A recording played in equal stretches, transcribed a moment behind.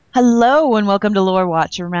Hello and welcome to Lore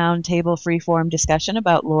Watch, a roundtable freeform discussion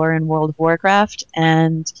about lore in World of Warcraft,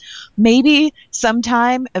 and maybe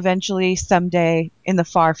sometime, eventually, someday in the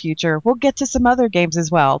far future, we'll get to some other games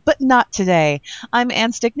as well, but not today. I'm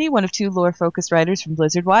Ann Stickney, one of two lore-focused writers from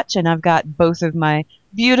Blizzard Watch, and I've got both of my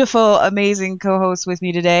beautiful, amazing co-hosts with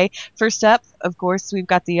me today. First up, of course, we've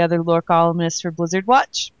got the other lore columnist for Blizzard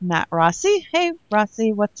Watch, Matt Rossi. Hey,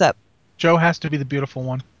 Rossi, what's up? Joe has to be the beautiful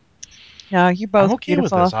one. No, you're I'm both okay with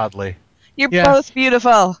beautiful. this, oddly. You're Yeah. both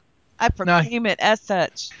beautiful. I No, proclaim it as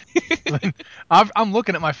such. I'm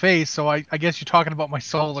looking at my face, so I guess you're talking about my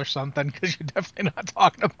soul or something, because you're definitely not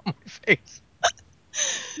talking about my face.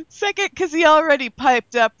 Second, because he already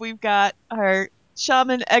piped up, we've got our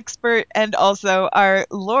shaman expert and also our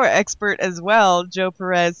lore expert as well, Joe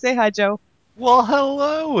Perez. Say hi, Joe. Well,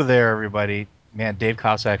 hello there, everybody. Man, Dave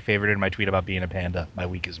Cossack favorited my tweet about being a panda. My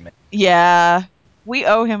week is made. Yeah, we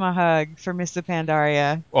owe him a hug for Mr.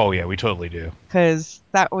 Pandaria Oh, yeah, we totally do. because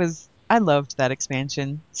I loved that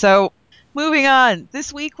expansion. So, moving on.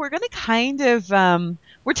 This week, we're going to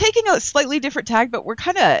we're taking a slightly different tag, but we're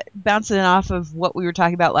kind of bouncing off of what we were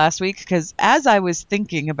talking about last week because as I was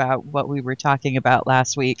thinking about what we were talking about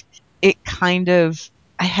last week,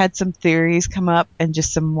 I had some theories come up and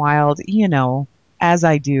just some wild, as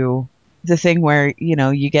I do, the thing where,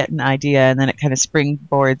 you get an idea and then it kind of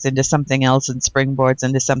springboards into something else and springboards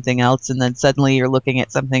into something else. And then suddenly you're looking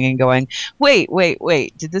at something and going, wait,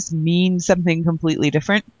 did this mean something completely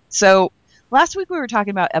different? So last week we were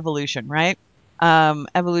talking about evolution, right?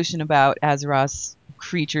 Evolution about Azeroth's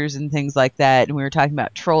creatures and things like that. And we were talking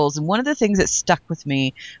about trolls. And one of the things that stuck with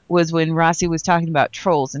me was when Rossi was talking about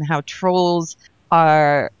trolls and how trolls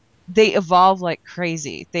are they evolve like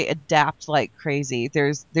crazy. They adapt like crazy.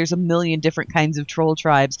 There's a million different kinds of troll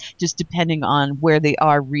tribes just depending on where they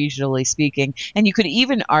are regionally speaking. And you could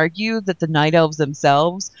even argue that the night elves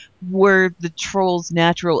themselves were the trolls'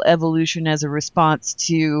 natural evolution as a response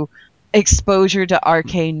to exposure to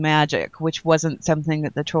arcane magic, which wasn't something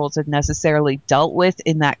that the trolls had necessarily dealt with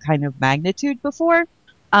in that kind of magnitude before.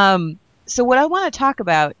 So what I want to talk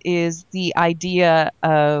about is the idea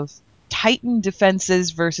of Titan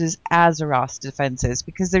defenses versus Azeroth defenses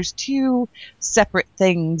because there's two separate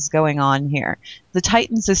things going on here. The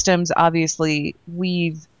Titan systems, obviously,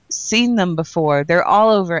 we've seen them before. They're all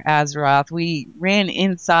over Azeroth. We ran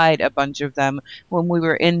inside a bunch of them when we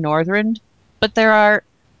were in Northrend, but there are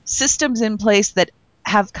systems in place that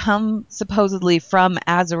have come supposedly from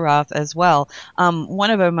Azeroth as well.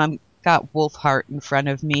 One of them, I've got Wolfheart in front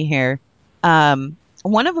of me here.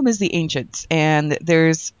 One of them is the Ancients, and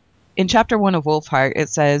there's in chapter 1 of Wolfheart, it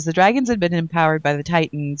says the dragons had been empowered by the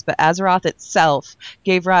Titans, but Azeroth itself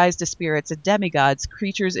gave rise to spirits and demigods,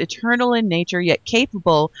 creatures eternal in nature yet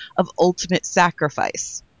capable of ultimate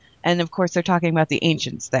sacrifice. And of course, they're talking about the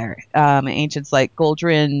ancients there. Ancients like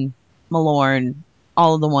Goldrin, Malorn,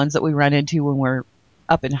 all of the ones that we run into when we're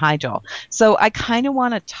up in Hyjal. So I kind of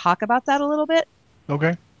want to talk about that a little bit.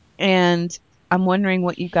 Okay. And I'm wondering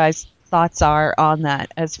what you guys' thoughts are on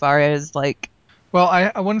that as far as like.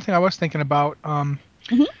 Well, one thing I was thinking about, Mhm.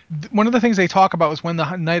 one of the things they talk about was when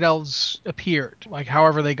the Night Elves appeared, like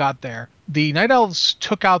however they got there. The Night Elves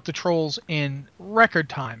took out the trolls in record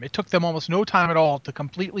time. It took them almost no time at all to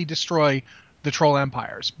completely destroy the troll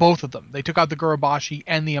empires, both of them. They took out the Gurubashi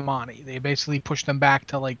and the Amani. They basically pushed them back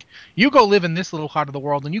to like, you go live in this little part of the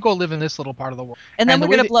world, and you go live in this little part of the world. And then And the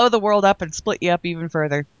we're way going to that, blow the world up and split you up even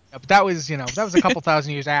further. but that was a couple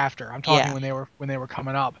thousand years after. I'm talking Yeah. when they were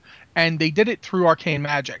coming up, and they did it through arcane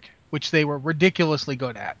magic, which they were ridiculously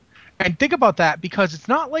good at. And think about that because it's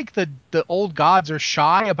not like the old gods are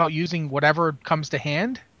shy about using whatever comes to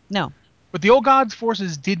hand. No. But the old gods'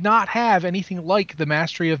 forces did not have anything like the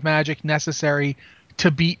mastery of magic necessary to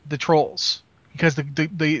beat the trolls. Because the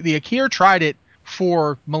Akir tried it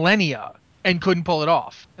for millennia and couldn't pull it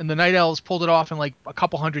off. And the Night Elves pulled it off in like a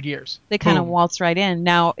couple hundred years. They kind of Boom. waltz right in.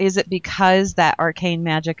 Now, is it because that arcane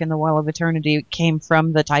magic in the Well of Eternity came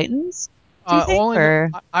from the Titans? Do you think? All I know,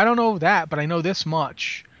 Or I don't know that, but I know this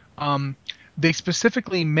much. Um, they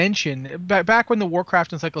specifically mention back when the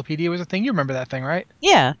Warcraft Encyclopedia was a thing. You remember that thing, right?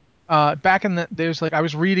 yeah. Back in there's like I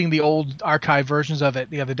was reading the old archive versions of it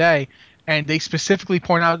the other day, and they specifically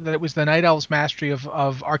point out that it was the Night Elves' mastery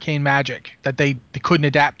of arcane magic that they couldn't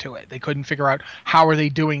adapt to it. They couldn't figure out how are they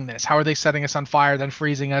doing this? How are they setting us on fire, then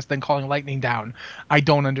freezing us, then calling lightning down? I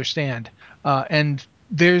don't understand. And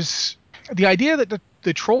there's the idea that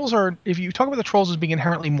the trolls are, if you talk about the trolls as being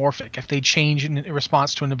inherently morphic, if they change in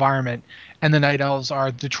response to an environment, and the night elves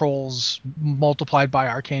are the trolls multiplied by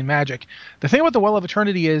arcane magic. The thing about the Well of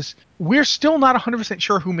Eternity is we're still not 100%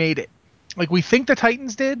 sure who made it. Like we think the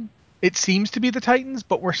Titans did, It seems to be the Titans,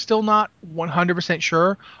 but we're still not 100%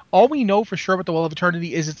 sure. All we know for sure about the Well of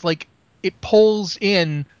Eternity is it's like it pulls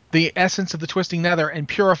in the essence of the Twisting Nether and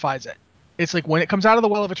purifies it. It's like when it comes out of the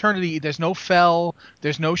Well of Eternity, there's no fel,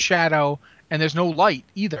 there's no shadow, and there's no light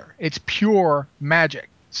either. It's pure magic.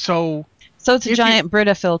 So So it's a if you giant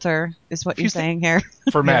Brita filter, is what if you're you think saying here.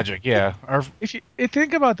 For yeah, magic, yeah. Or if you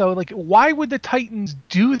think about though, like why would the Titans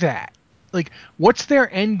do that? Like what's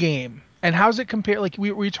their end game? And how's it compare? Like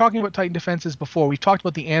we were talking about Titan defenses before. We've talked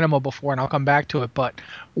about the animal before, and I'll come back to it. But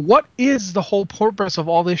what is the whole purpose of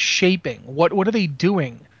all this shaping? What are they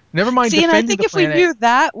doing? Never mind See, and I defending think the if we planet. knew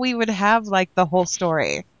that, we would have like the whole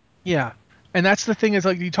story. Yeah, and that's the thing is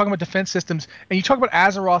like you talk about defense systems, and you talk about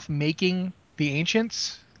Azeroth making the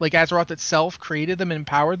ancients. Like Azeroth itself created them and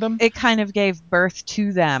empowered them. It kind of gave birth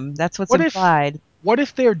to them. That's what's What if implied. what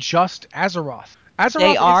if they're just Azeroth? They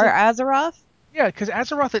Azeroth are isn't. Azeroth? Yeah, because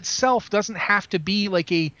Azeroth itself doesn't have to be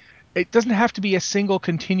like a. It doesn't have to be a single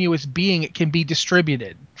continuous being. It can be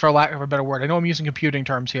distributed, for lack of a better word. I know I'm using computing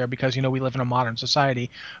terms here because we live in a modern society,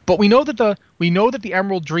 but we know that the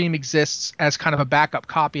Emerald Dream exists as kind of a backup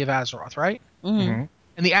copy of Azeroth, right? Mm. Mhm.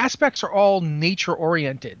 And the aspects are all nature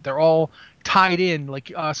oriented. They're all tied in, like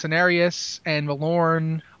Cenarius and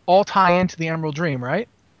Malorn all tie into the Emerald Dream, right?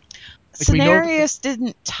 Like we know that. Cenarius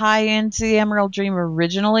didn't tie into the Emerald Dream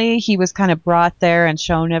originally. He was kind of brought there and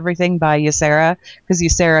shown everything by Ysera because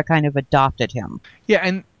Ysera kind of adopted him. Yeah,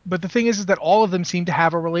 and but the thing is that all of them seem to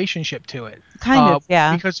have a relationship to it. Kind of,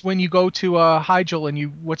 yeah. Because when you go to Hyjal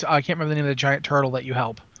and I can't remember the name of the giant turtle that you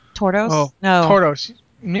help. Tordos? Oh, No. Tortos.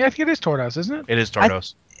 Yeah, I think it is Tortos, isn't it? It is I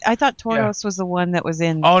Tordos. I thought Yeah. Tordos was the one that was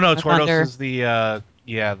in Oh no, the Tordos Thunder. is the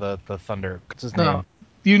the thunder. What's his No, name?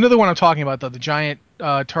 you know the one I'm talking about though, the giant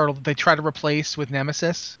turtle that they try to replace with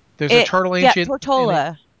Nemesis. There's a It turtle Yeah, ancient in the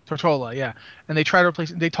Tortola. Tortola, yeah, and they try to replace.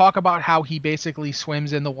 They talk about how he basically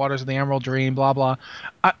swims in the waters of the Emerald Dream, blah blah.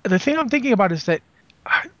 The thing I'm thinking about is that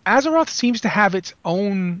Azeroth seems to have its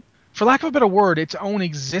own, for lack of a better word, its own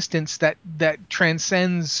existence that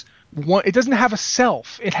transcends one. It doesn't have a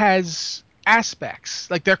self. It has aspects.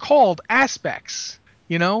 Like they're called aspects.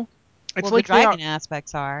 You know, it's Well, the like they are. dragon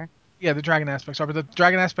aspects are. Yeah, the dragon aspects are, but the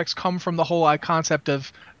dragon aspects come from the whole concept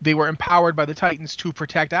of they were empowered by the Titans to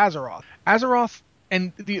protect Azeroth. Azeroth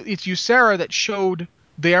and it's Ysera that showed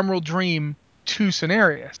the Emerald Dream to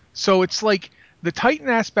Cenarius. So it's like the Titan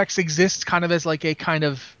aspects exist kind of as like a kind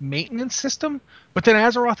of maintenance system, but then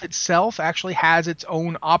Azeroth itself actually has its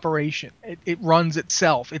own operation. It runs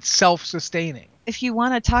itself. It's self-sustaining. If you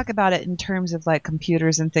want to talk about it in terms of like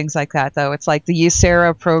computers and things like that, though, it's like the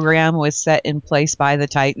Ysera program was set in place by the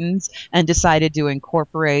Titans and decided to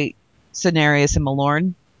incorporate Cenarius and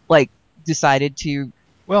Malorn. Like, decided to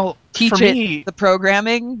Well, for teach it me, the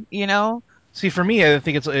programming. see, for me, I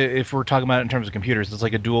think it's if we're talking about it in terms of computers, it's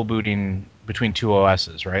like a dual booting between two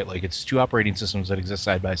OSs, right? Like it's two operating systems that exist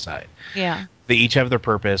side by side. Yeah. They each have their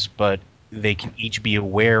purpose, but they can each be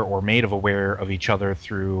aware or made of aware of each other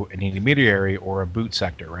through an intermediary or a boot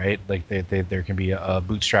sector, right? Like there can be a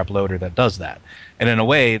bootstrap loader that does that. And in a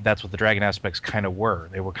way, that's what the Dragon aspects kind of were.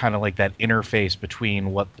 They were kind of like that interface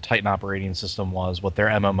between what the Titan operating system was, what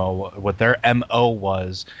their MO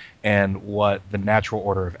was, and what the natural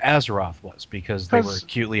order of Azeroth was, because they were Because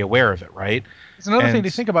acutely aware of it, right? there's another thing And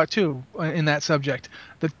to think about too in that subject.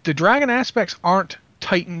 The dragon aspects aren't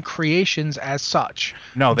Titan creations as such.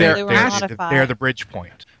 no, No, Their they were they're modified. the bridge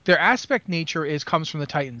point. their aspect nature is comes from the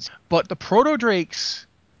Titans, but the proto drakes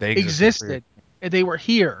They existed for existed. They were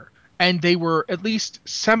here, and they were at least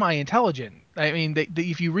semi-intelligent. I mean,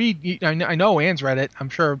 if you read, I know Anne's read it. I'm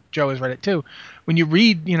sure Joe has read it too. When you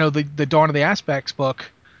read, the Dawn of the Aspects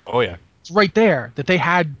book, oh yeah. it's right there that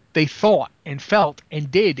they thought and felt and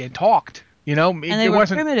did and talked. And It, they it were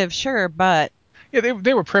wasn't. primitive, sure, but Yeah,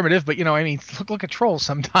 they were primitive, but I mean, look at trolls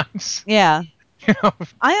sometimes. yeah. You know,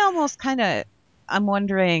 I almost kind of I'm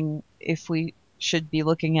wondering if we should be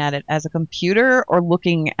looking at it as a computer or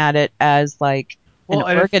looking at it as like an Well,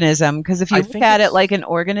 and if organism. Because if I you look think at it it's like an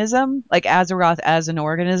organism, like Azeroth as an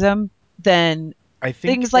organism, then I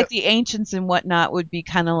think things like that the ancients and whatnot would be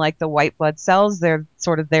kind of like the white blood cells. They're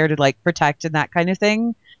sort of there to like protect and that kind of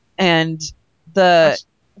thing. And the that's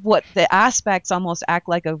what the aspects almost act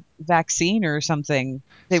like a vaccine or something.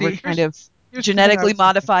 They were see. kind Here's of here's the thing I genetically was thinking.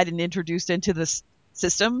 modified and introduced into this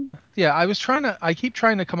system. Yeah, I keep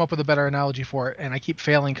trying to come up with a better analogy for it, and I keep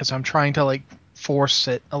failing because I'm trying to like force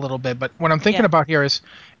it a little bit. But what I'm thinking Yeah. about here is,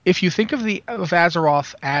 if you think of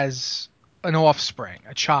Azeroth as an offspring,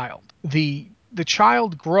 a child, the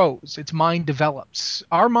child grows, its mind develops.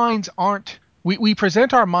 Our minds aren't. We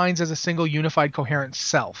present our minds as a single unified coherent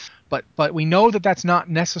self, but we know that that's not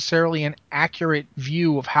necessarily an accurate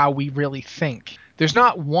view of how we really think. There's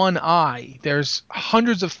not one I. There's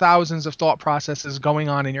hundreds of thousands of thought processes going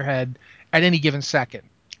on in your head at any given second.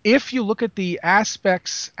 If you look at the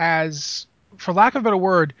aspects as, for lack of a better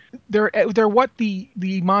word, they're what the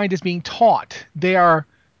mind is being taught. They are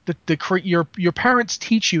your parents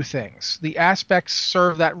teach you things. The aspects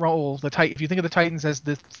serve that role. If you think of the Titans as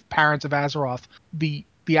the parents of Azeroth, the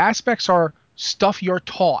aspects are stuff you're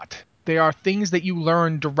taught. They are things that you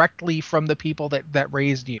learn directly from the people that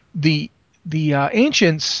raised you. The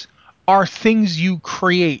ancients are things you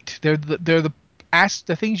create. They're the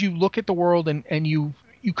things you look at the world and you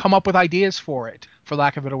come up with ideas for it, for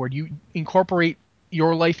lack of a better word. You incorporate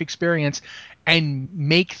your life experience and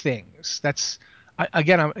make things. That's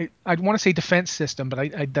I'd want to say defense system,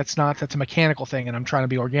 but that's not. That's a mechanical thing, and I'm trying to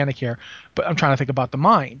be organic here. But I'm trying to think about the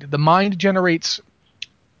mind. The mind generates.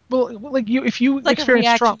 Well, like if you Like a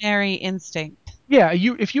experience trauma, reactionary instinct. yeah,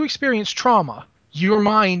 if you experience trauma, your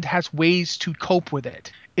mind has ways to cope with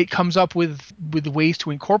it. It comes up with ways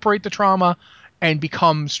to incorporate the trauma and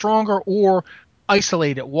become stronger, or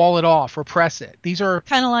isolate it, wall it off, repress it. These are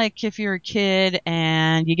Kind of like if you're a kid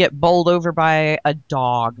and you get bowled over by a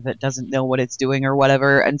dog that doesn't know what it's doing or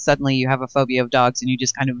whatever, and suddenly you have a phobia of dogs and you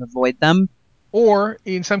just kind of avoid them. Or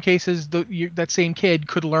in some cases, that same kid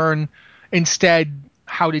could learn instead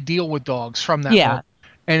how to deal with dogs from that Yeah. moment.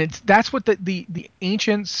 And that's what the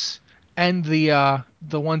ancients and the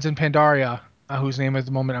ones in Pandaria, whose name at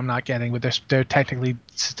the moment I'm not getting, but they're technically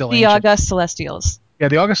still The ancient. August Celestials. Yeah,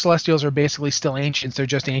 the August Celestials are basically still ancients. They're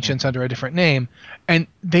just ancients under a different name, and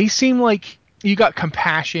they seem like you got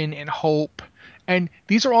compassion and hope, and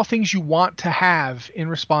these are all things you want to have in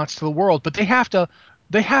response to the world. But they have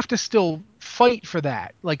to still fight for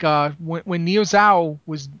that. Like when Neo Zhao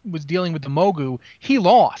was dealing with the Mogu, he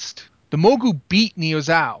lost. The Mogu beat Neo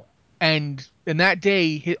Zhao, and in that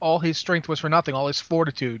day, all his strength was for nothing. All his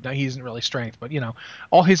fortitude. Now he isn't really strength, but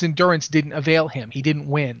all his endurance didn't avail him. He didn't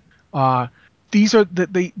win. Uh, these are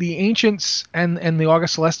the ancients and the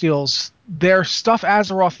August Celestials. They're stuff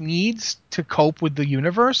Azeroth needs to cope with the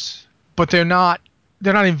universe, but they're not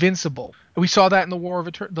invincible. We saw that in the War of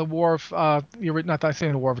the War of not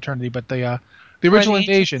saying the War of Eternity, but the Or the original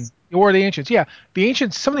invasion, ancients. the War of the Ancients. Yeah, the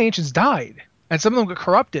ancients. Some of the ancients died, and some of them got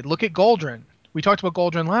corrupted. Look at Goldrin. We talked about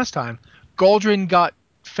Goldrin last time. Goldrin got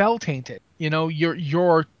fell tainted.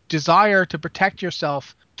 Your desire to protect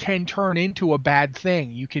yourself can turn into a bad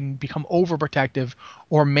thing. You can become overprotective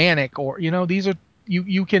or manic, or these are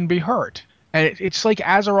you can be hurt. And it's like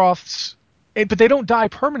Azeroth's, but they don't die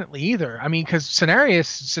permanently either. I mean, because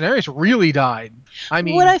Cenarius really died. I What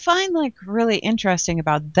mean, I find like really interesting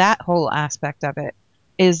about that whole aspect of it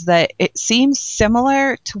is that it seems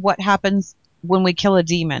similar to what happens when we kill a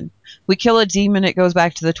demon. We kill a demon, it goes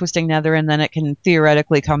back to the twisting nether, and then it can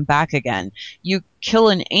theoretically come back again. You kill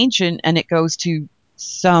an ancient and it goes to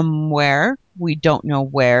somewhere, we don't know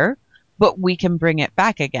where, but we can bring it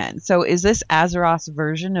back again. So is this Azeroth's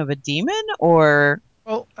version of a demon, or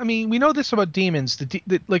well, I mean, we know this about demons.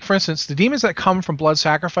 Like for instance, the demons that come from blood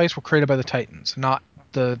sacrifice were created by the Titans, not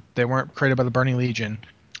they weren't created by the Burning Legion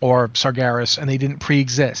or Sargeras, and they didn't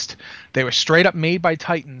pre-exist. They were straight up made by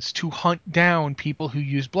Titans to hunt down people who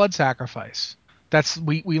use blood sacrifice.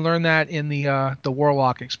 We learned that in the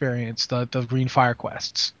Warlock experience, the Green Fire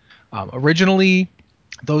quests. Originally,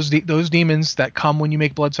 those demons that come when you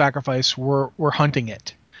make blood sacrifice were hunting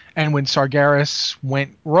it, and when Sargeras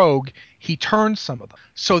went rogue, he turned some of them.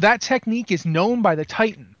 So that technique is known by the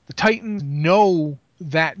Titan. The Titans know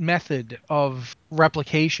that method of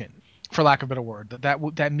replication, for lack of a better word.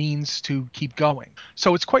 That means to keep going.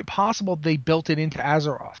 So it's quite possible they built it into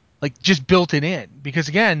Azeroth, like just built it in, because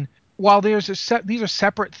again, while these are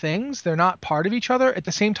separate things, they're not part of each other. At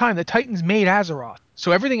the same time, the Titans made Azeroth,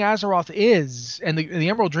 so everything Azeroth is, and the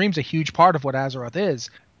Emerald Dream's a huge part of what Azeroth is.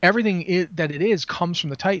 That it is comes from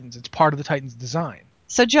the Titans. It's part of the Titans' design.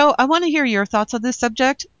 so Joe, I want to hear your thoughts on this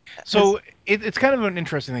subject. As So it's kind of an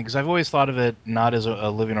interesting thing because I've always thought of it not as a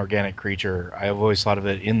living organic creature. I've always thought of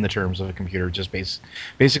it in the terms of a computer, just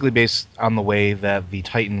basically based on the way that the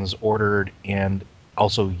Titans ordered and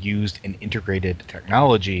also used and integrated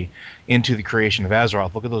technology into the creation of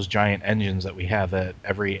Azeroth. Look at those giant engines that we have at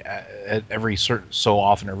every so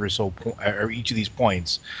often, or each of these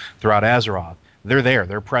points throughout Azeroth. They're there.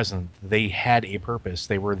 They're present. They had a purpose.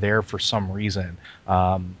 They were there for some reason.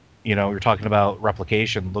 You're talking about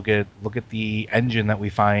replication. Look at the engine that we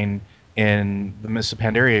find in the Mists of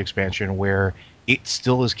Pandaria expansion, where it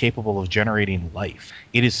still is capable of generating life.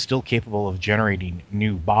 It is still capable of generating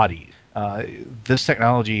new bodies. uh, this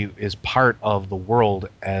technology is part of the world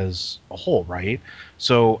as a whole, right?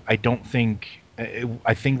 So I think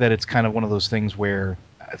that it's kind of one of those things where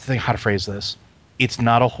I think how to phrase this. It's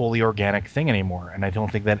not a wholly organic thing anymore, and I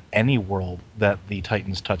don't think that any world that the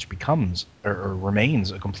Titans touch becomes or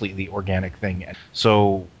remains a completely organic thing.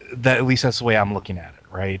 So that at least that's the way I'm looking at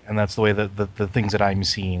it, right? And that's the way that the things that I'm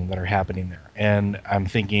seeing that are happening there. And I'm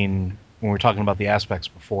thinking when we are talking about the aspects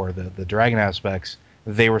before, the dragon aspects,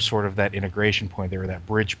 they were sort of that integration point. They were that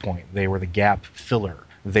bridge point. They were the gap filler.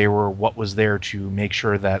 They were what was there to make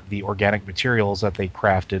sure that the organic materials that they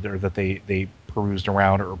crafted or that they perused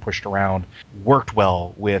around or pushed around worked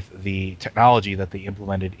well with the technology that they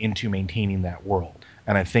implemented into maintaining that world.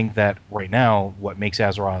 And I think that right now, what makes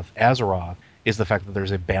Azeroth Azeroth is the fact that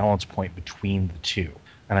there's a balance point between the two.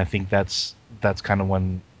 And I think that's kind of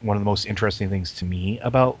one of the most interesting things to me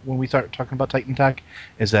about when we start talking about Titan Tech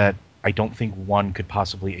is that I don't think one could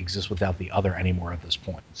possibly exist without the other anymore at this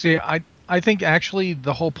point. See, I think actually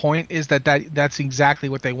the whole point is that's exactly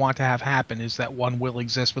what they want to have happen, is that one will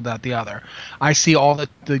exist without the other. I see all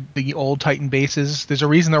the old Titan bases. There's a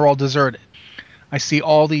reason they're all deserted. I see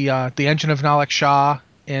all the engine of Nalek Shah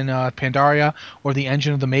in Pandaria, or the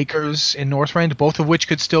engine of the Makers in Northrend, both of which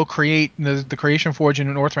could still create the Creation Forge in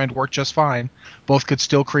Northrend worked just fine. Both could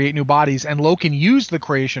still create new bodies, and Loken used the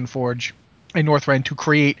Creation Forge in Northrend to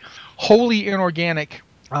create wholly inorganic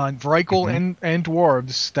Vrykul and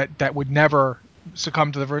dwarves that would never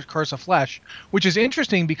succumb to the curse of flesh, which is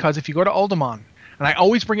interesting because if you go to Uldaman, and I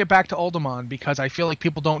always bring it back to Uldaman because I feel like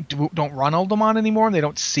people don't run Uldaman anymore and they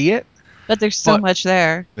don't see it. But there's so But muthere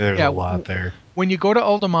there. There's yeah, a lot there. when you go to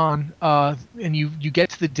Uldaman, and you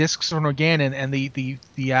get to the discs of Norganon and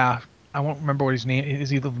the I won't remember what his name is.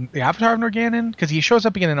 He the Avatar of Norganon, because he shows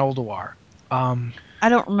up again in Ulduar. I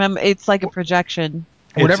don't remember. It's like a projection.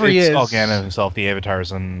 Whatever he It's is, Elganon himself, the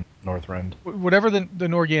avatars in Northrend. whatever the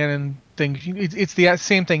Norganon thing, it's the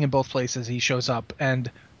same thing in both places. He shows up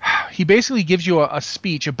and he basically gives you a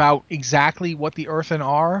speech about exactly what the Earthen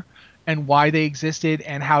are and why they existed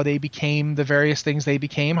and how they became the various things they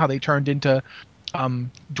became, how they turned into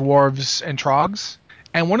dwarves and trogs.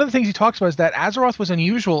 And one of the things he talks about is that Azeroth was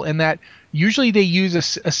unusual in that usually they use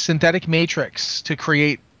a synthetic matrix to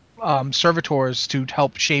create servitors to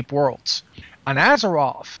help shape worlds. On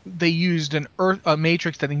Azeroth, they used a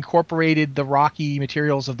matrix that incorporated the rocky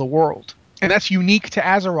materials of the world. And that's unique to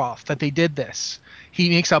Azeroth that they did this. He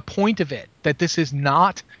makes a point of it that this is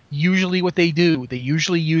not usually what they do. They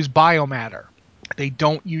usually use biomatter. They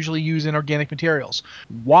don't usually use inorganic materials.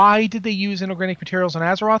 Why did they use inorganic materials on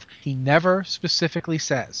Azeroth? He never specifically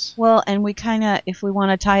says. Well, and we kind of, if we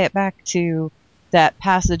want to tie it back to that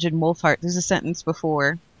passage in Wolfheart, there's a sentence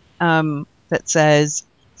before that says,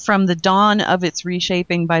 "From the dawn of its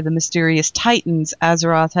reshaping by the mysterious Titans,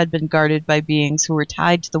 Azeroth had been guarded by beings who were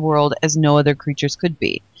tied to the world as no other creatures could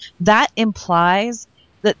be." That implies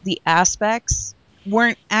that the aspects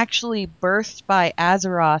weren't actually birthed by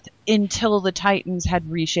Azeroth until the Titans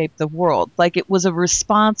had reshaped the world. Like it was a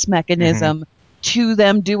response mechanism to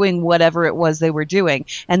them doing whatever it was they were doing.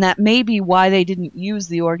 And that may be why they didn't use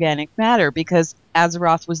the organic matter, because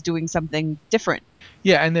Azeroth was doing something different.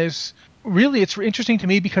 Yeah, and it's interesting to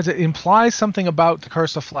me because it implies something about the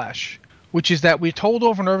Curse of Flesh, which is that we're told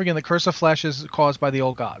over and over again the Curse of Flesh is caused by the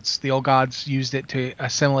old gods. The old gods used it to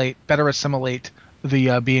better assimilate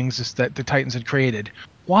the beings that the Titans had created.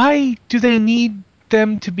 Why do they need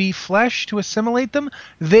them to be flesh to assimilate them?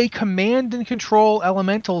 They command and control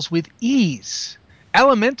elementals with ease.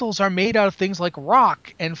 Elementals are made out of things like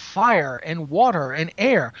rock and fire and water and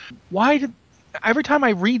air. Why did every time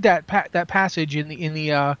I read that passage in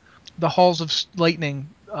the Halls of Lightning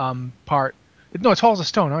part? No, it's Halls of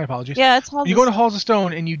Stone. My apologies. Yeah, it's all You go to Halls of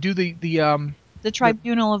Stone and you do the the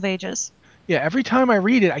Tribunal of Ages. yeah. Every time I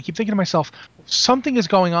read it, I keep thinking to myself, something is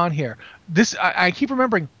going on here. I keep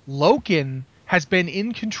remembering Loken has been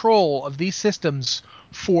in control of these systems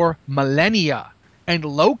for millennia, and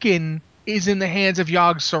Loken is in the hands of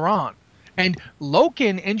Yogg Saron. And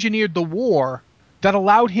Loken engineered the war that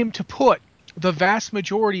allowed him to put the vast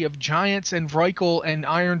majority of giants and Vrykul and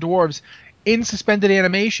Iron Dwarves in suspended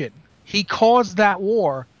animation. He caused that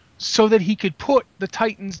war so that he could put the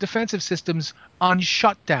Titans' defensive systems on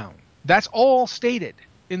shutdown. That's all stated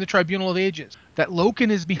in the Tribunal of Ages, that Loken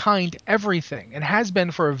is behind everything and has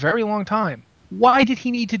been for a very long time. Why did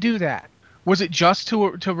he need to do that? Was it just to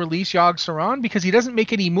release Yogg Saron? Because he doesn't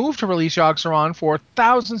make any move to release Yogg Saron for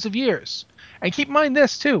thousands of years. And keep in mind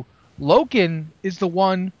this too: Loken is the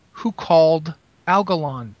one who called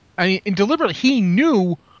Algalon. I mean, and deliberately, he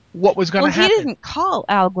knew what was going Well, to he happen. didn't call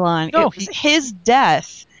Alglon. No, It was his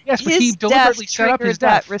death Yes, but he His death deliberately set up his triggered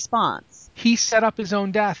that death. response. He set up his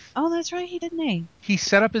own death. Oh, that's right. He didn't he? He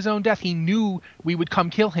set up his own death. He knew we would come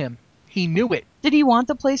kill him. He knew it. Did he want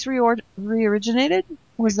the place re-originated?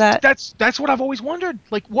 Was that? That's what I've always wondered.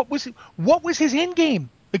 Like, what was his end game?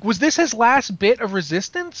 Like, was this his last bit of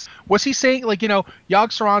resistance? Was he saying, like, Yogg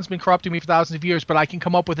Saron's been corrupting me for thousands of years, but I can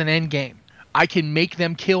come up with an end game. I can make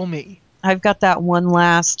them kill me. I've got that one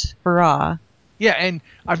last hurrah. Yeah, and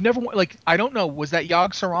I've never like I don't know. Was that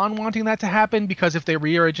Yogg Saron wanting that to happen because if they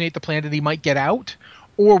re-originate the planet, he might get out,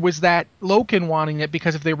 or was that Loken wanting it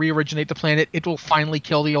because if they re-originate the planet, it will finally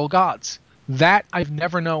kill the old gods? That I've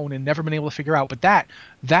never known and never been able to figure out. But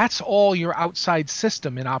that's all your outside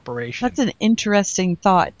system in operation. That's an interesting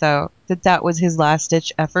thought, though, that was his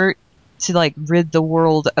last-ditch effort to, like, rid the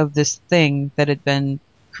world of this thing that had been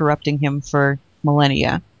corrupting him for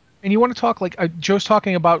millennia. And you want to talk like Joe's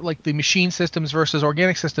talking about like the machine systems versus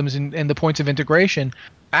organic systems and the points of integration.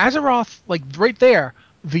 Azeroth, like right there,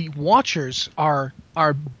 the Watchers are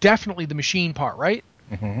definitely the machine part, right?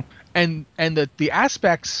 Mm-hmm. And the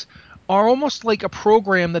aspects are almost like a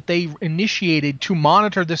program that they initiated to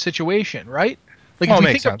monitor the situation, right? Like Well, it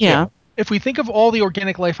makes sense. Yeah. if we think of all the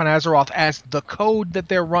organic life on Azeroth as the code that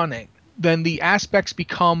they're running, then the aspects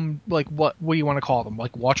become like what do you want to call them?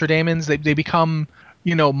 Like Watcher daemons? They become,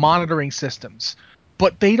 monitoring systems.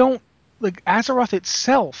 But they don't like Azeroth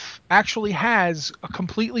itself actually has a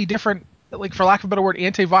completely different, like for lack of a better word,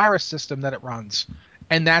 antivirus system that it runs.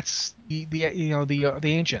 And that's the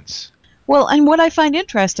ancients. Well, and what I find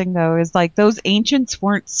interesting, though, is, like, those ancients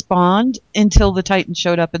weren't spawned until the Titans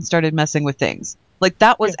showed up and started messing with things. Like,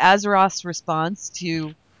 that Yeah. was Azeroth's response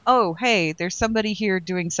to, oh, hey, there's somebody here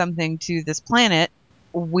doing something to this planet.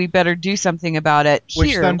 We better do something about it.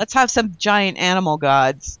 Which Here, then let's have some giant animal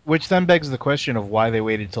gods. Which then begs the question of why they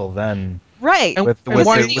waited till then Right. with And Because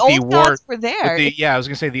why if the old gods were there, I was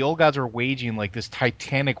gonna say the old gods were waging like this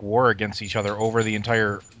titanic war against each other over the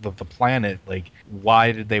entire the planet. Like,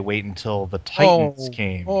 why did they wait until the Titans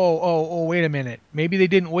came? wait a minute. Maybe they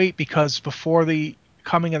didn't wait because before the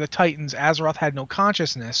coming of the Titans, Azeroth had no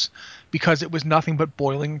consciousness because it was nothing but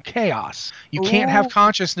boiling chaos. You can't have ooh,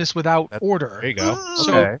 consciousness without There order. you go.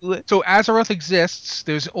 ooh, Okay. So Azeroth exists.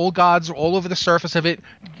 There's old gods all over the surface of it,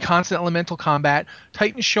 constant elemental combat.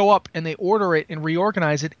 Titans show up and they order it and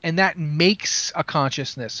reorganize it, and that makes a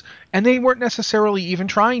consciousness. And they weren't necessarily even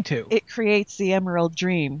trying to. it creates the Emerald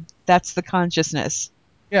Dream. That's the consciousness.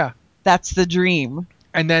 Yeah. That's the dream.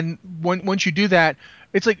 And then once you do that,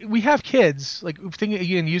 it's like we have kids. Like thinking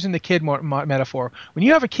again, using the kid metaphor. When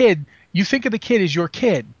you have a kid, you think of the kid as your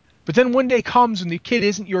kid. But then one day comes and the kid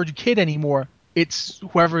isn't your kid anymore. It's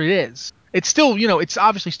whoever it is. It's still, it's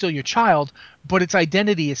obviously still your child, but its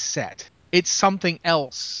identity is set. It's something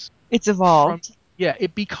else. It's From evolved. Yeah,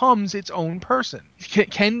 it becomes its own person.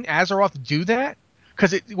 Can Azeroth do that?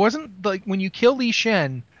 Because it wasn't like when you kill Li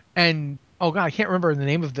Shen and oh god, I can't remember the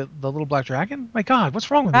name of the little black dragon. My god,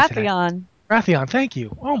 what's wrong with me today? Rathion. Rathion, thank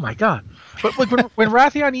you. Oh my god. But like when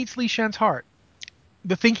Rathion eats Li Shen's heart,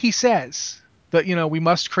 the thing he says that we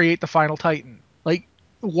must create the final Titan. Like,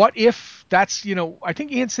 what if that's I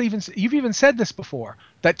think you've even said this before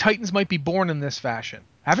that Titans might be born in this fashion,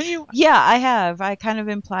 haven't you? Yeah, I have. I kind of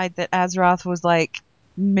implied that Azeroth was like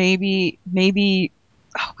maybe.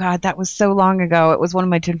 Oh God, that was so long ago. It was one of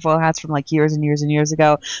my tinfoil hats from like years and years and years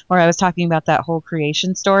ago, where I was talking about that whole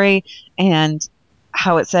creation story and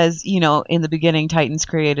how it says, in the beginning, Titans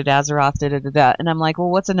created Azeroth, da da da da. And I'm like, well,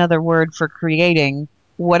 what's another word for creating?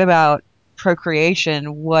 What about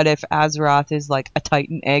procreation? What if Azeroth is like a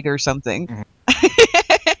Titan egg or something? Mhm.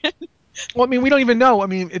 Well, I mean, we don't even know. I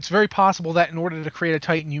mean, it's very possible that in order to create a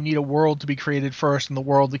Titan, you need a world to be created first, and the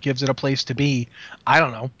world that gives it a place to be. I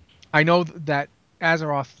don't know. I know that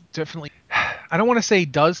Azeroth definitely, I don't want to say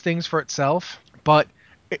does things for itself, but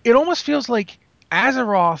it almost feels like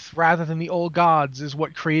Azeroth, rather than the old gods, is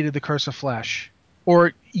what created the Curse of Flesh,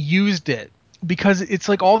 or used it. Because it's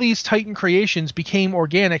like all these Titan creations became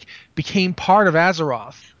organic, became part of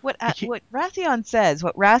Azeroth. What Rathion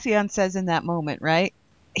says in that moment, right?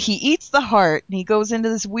 He eats the heart and he goes into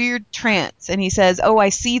this weird trance and he says, "Oh, I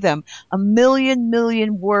see them, a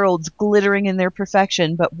million worlds glittering in their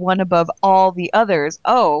perfection, but one above all the others.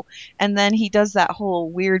 Oh," and then he does that whole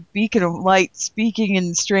weird beacon of light speaking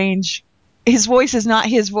in strange. His voice is not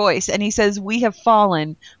his voice, and he says, "We have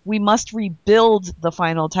fallen. We must rebuild the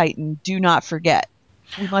final Titan. Do not forget.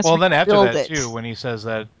 We must Well, then after rebuild that it." too, when he says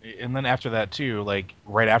that, and then after that too, like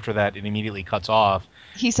right after that, it immediately cuts off,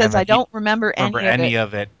 He and says, then "I he don't remember remember any of it." any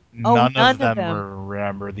of it. Oh, None of none of them them.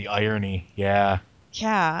 remember the irony. Yeah.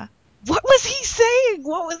 Yeah. What was he saying?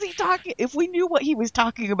 What was he talking? If we knew what he was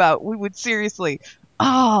talking about, we would seriously.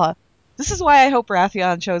 Ah, this is why I hope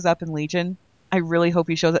Raffion shows up in Legion. I really hope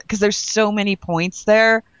he shows up because there's so many points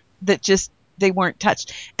there that just they weren't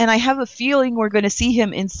touched. And I have a feeling we're going to see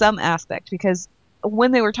him in some aspect because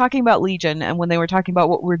when they were talking about Legion and when they were talking about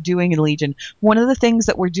what we're doing in Legion, one of the things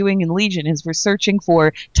that we're doing in Legion is we're searching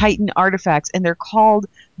for Titan artifacts and they're called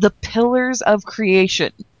the Pillars of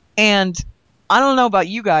Creation. And I don't know about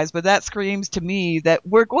you guys, but that screams to me that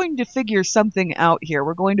we're going to figure something out here.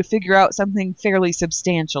 We're going to figure out something fairly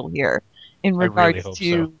substantial here in I really regards hope so.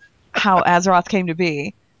 to how Azeroth came to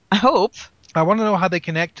be. I hope. I want to know how they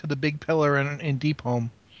connect to the big pillar in Deep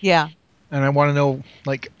Home, Yeah. and I want to know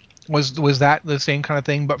like was that the same kind of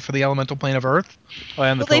thing, but for the elemental plane of Earth? Oh,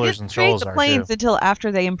 and the Well, they pillars didn't and create souls the are too. planes until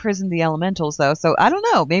after they imprisoned the elementals, though. So I don't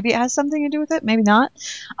know. Maybe it has something to do with it. Maybe not.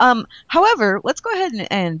 However, let's go ahead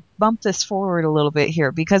and bump this forward a little bit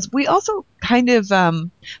here because we also kind of,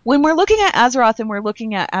 when we're looking at Azeroth and we're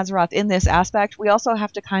looking at Azeroth in this aspect, we also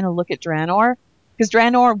have to kind of look at Draenor because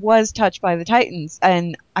Draenor was touched by the Titans,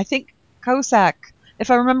 and I think Kosak,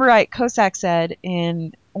 if I remember right, Kosak said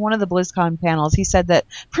in one of the BlizzCon panels, he said that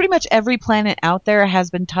pretty much every planet out there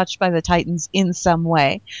has been touched by the Titans in some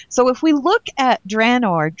way. So if we look at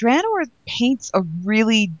Draenor, Draenor paints a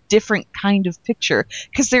really different kind of picture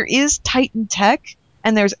because there is Titan tech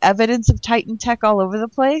and there's evidence of Titan tech all over the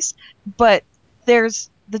place, but there's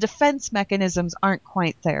the defense mechanisms aren't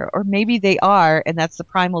quite there, or maybe they are, and that's the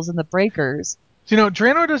primals and the breakers. You know,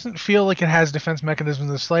 Draenor doesn't feel like it has defense mechanisms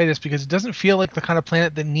in the slightest because it doesn't feel like the kind of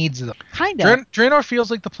planet that needs them. Kind of. Draenor feels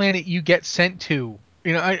like the planet you get sent to.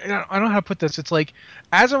 You know, I don't know how to put this. It's like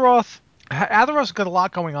Azeroth. Azeroth's got a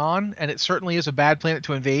lot going on, and it certainly is a bad planet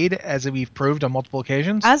to invade, as we've proved on multiple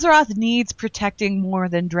occasions. Azeroth needs protecting more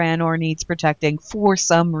than Draenor needs protecting for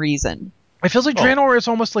some reason. It feels like Oh, Draenor is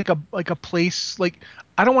almost like a place like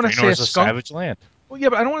I don't want to say a Draenor's a skunk. savage land. Well, yeah,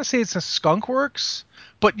 but I don't want to say it's a skunk works.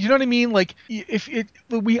 But you know what I mean? Like if it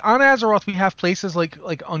we on Azeroth we have places like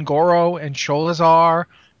Ungoro and Sholazar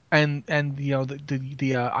and you know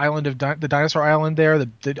the island of the dinosaur island there,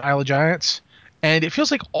 the Isle of Giants, and it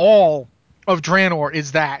feels like all of Draenor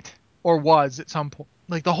is that or was at some point.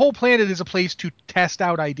 Like the whole planet is a place to test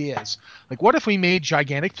out ideas. Like what if we made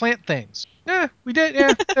gigantic plant things? Yeah, we did.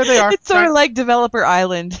 Yeah, there they are. It's sort of like Developer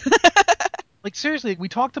Island. Like seriously, we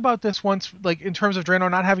talked about this once, like in terms of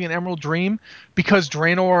Draenor not having an Emerald Dream, because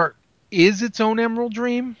Draenor is its own Emerald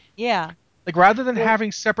Dream. Yeah. Like rather than Well,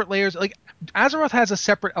 having separate layers, like Azeroth has a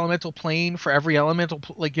separate elemental plane for every elemental,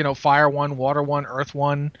 like you know, fire one, water one, earth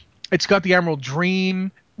one. It's got the Emerald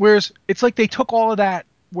Dream, whereas it's like they took all of that,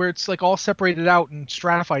 where it's like all separated out and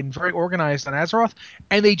stratified and very organized on Azeroth,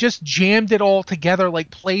 and they just jammed it all together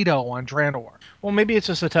like Play-Doh on Draenor. Well, maybe it's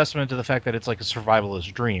just a testament to the fact that it's like a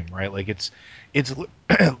survivalist dream, right? Like it's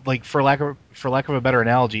like for lack of a better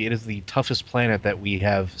analogy, it is the toughest planet that we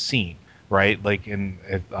have seen, right? Like, and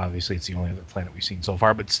obviously it's the only other planet we've seen so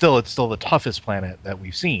far, but still, it's still the toughest planet that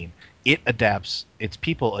we've seen. It adapts, its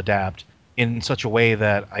people adapt in such a way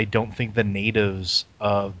that I don't think the natives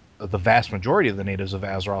of the vast majority of the natives of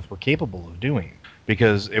Azeroth were capable of doing.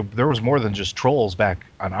 Because there was more than just trolls back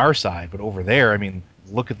on our side, but over there, I mean,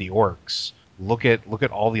 look at the orcs, look at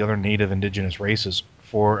all the other native indigenous races.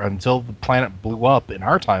 For until the planet blew up in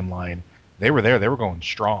our timeline, they were there. They were going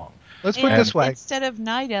strong. Let's put it and this way. instead of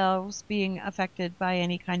night elves being affected by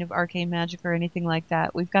any kind of arcane magic or anything like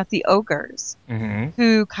that, we've got the ogres Mm-hmm.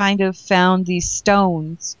 who kind of found these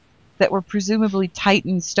stones that were presumably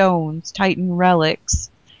Titan stones, Titan relics,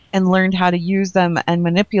 and learned how to use them and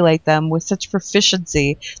manipulate them with such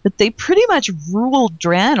proficiency that they pretty much ruled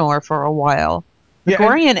Draenor for a while. The Yeah, and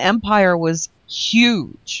Gorian Empire was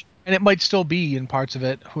huge. and it might still be in parts of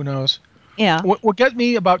it. Who knows? Yeah. What gets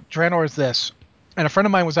me about Draenor is this, and a friend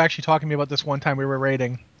of mine was actually talking to me about this one time we were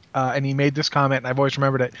raiding, and he made this comment, and I've always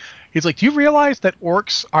remembered it. He's like, "Do you realize that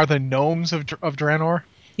orcs are the gnomes of Draenor?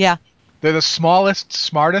 Yeah. They're the smallest,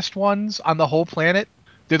 smartest ones on the whole planet.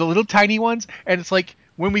 They're the little tiny ones, and it's like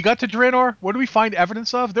when we got to Draenor, what do we find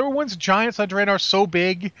evidence of? There were once giants on Draenor so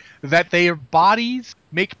big that their bodies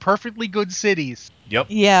make perfectly good cities. Yep.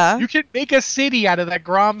 Yeah. You can make a city out of that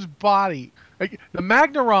Grom's body. Like the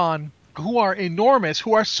Magnaron, who are enormous,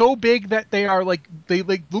 who are so big that they are like they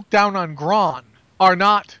like look down on Gron, are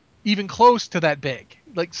not even close to that big.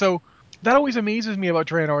 Like so, that always amazes me about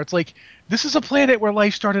Draenor. It's like this is a planet where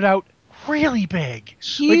life started out really big. Like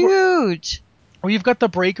Huge. where you've got the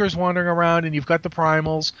breakers wandering around, and you've got the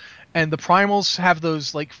primals, and the primals have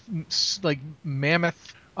those like like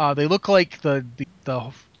mammoth. They look like the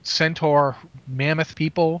centaur mammoth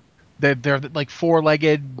people. They're like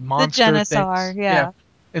four-legged The monster Genisar, things. Yeah, yeah.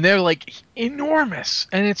 and they're like enormous,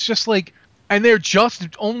 and it's just like and they're just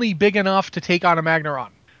only big enough to take on a Magnaron,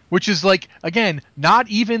 which is like, again, not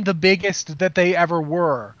even the biggest that they ever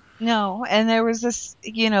were. No, and there was this,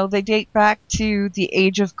 they date back to the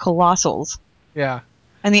Age of Colossals. Yeah.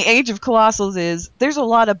 And the Age of Colossals there's a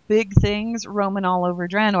lot of big things roaming all over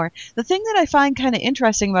Draenor. The thing that I find kind of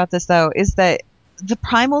interesting about this, though, is that the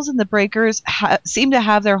Primals and the Breakers seem to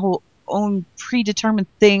have their whole own predetermined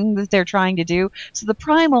thing that they're trying to do. So the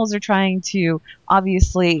Primals are trying to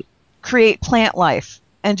obviously create plant life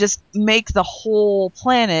and just make the whole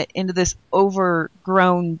planet into this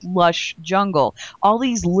overgrown, lush jungle. All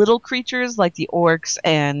these little creatures like the orcs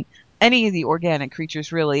and any of the organic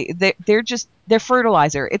creatures, really, they're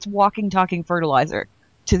fertilizer. It's walking, talking fertilizer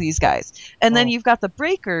to these guys. And then you've got the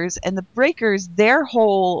Breakers, and the Breakers, their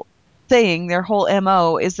whole thing, their whole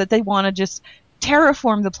MO is that they want to just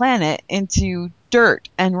terraform the planet into dirt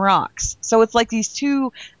and rocks. So it's like these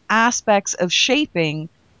two aspects of shaping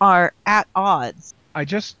are at odds.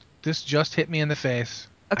 This just hit me in the face.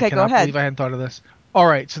 I Okay, go cannot ahead. believe I hadn't thought of this. All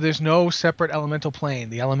right, so there's no separate elemental plane.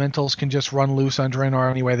 The elementals can just run loose on Draenor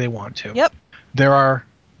any way they want to. Yep. There are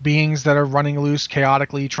beings that are running loose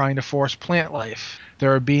chaotically trying to force plant life.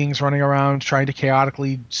 There are beings running around trying to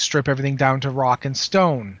chaotically strip everything down to rock and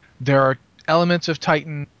stone. There are elements of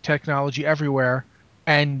Titan technology everywhere,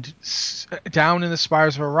 and down in the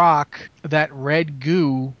spires of a rock, that red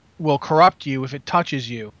goo will corrupt you if it touches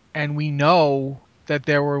you. And we know that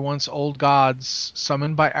there were once old gods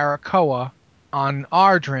summoned by Arakoa on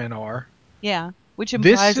our Draenor. Yeah, which This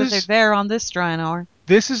implies that they're is there on this Draenor.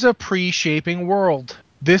 this is a pre-shaping world.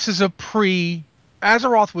 This is a pre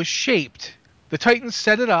Azeroth was shaped. The Titans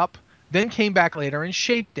set it up, then came back later and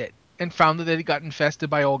shaped it and found that it got infested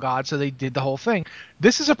by old gods, so they did the whole thing.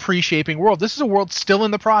 This is a pre-shaping world. This is a world still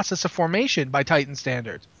in the process of formation by Titan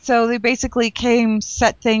standards. So they basically came,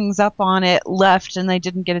 set things up on it, left, and they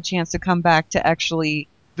didn't get a chance to come back to actually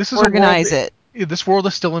This is organize a world. This world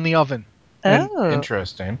is still in the oven. Oh.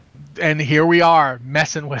 Interesting. And here we are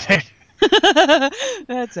messing with it.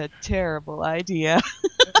 That's a terrible idea.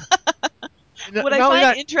 What I Not only find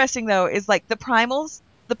that, interesting, though, is like the primals.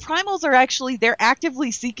 The primals are actually, they're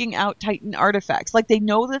actively seeking out Titan artifacts. Like they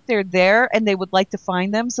know that they're there and they would like to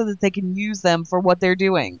find them so that they can use them for what they're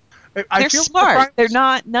doing. I They're feel like the smart. They're primals,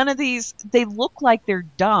 not, none of these, they look like they're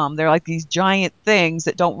dumb. They're like these giant things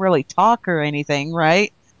that don't really talk or anything,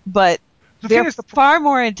 right? But the thing they're is, far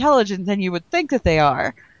more intelligent than you would think that they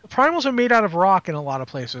are. the primals are made out of rock in a lot of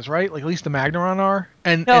places, right? Like at least the Magnaron are,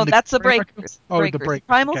 No, and the that's the breakers. The oh, the breakers. The breakers.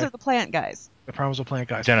 primals Okay, are the plant guys. the primals are plant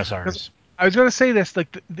guys. Genocide. I was gonna say this,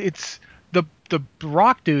 like it's the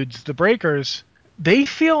rock dudes, the breakers. They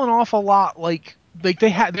feel an awful lot like they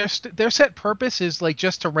had their set purpose is like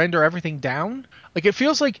just to render everything down. Like it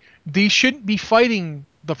feels like they shouldn't be fighting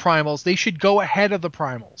the primals. They should go ahead of the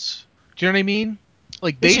primals. Do you know what I mean?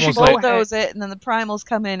 Like They they should should Almost like go ahead bulldoze it, and then the primals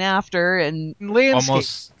come in after, and and landscape.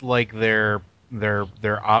 almost like their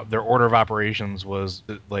order of operations was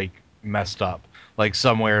like messed up. Like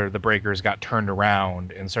somewhere the breakers got turned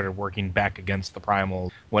around and started working back against the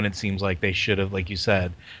primals when it seems like they should have, like you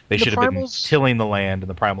said, they The should have been primals, tilling the land and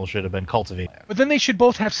the primals should have been cultivating land. but then they should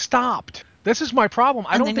both have stopped. This is my problem.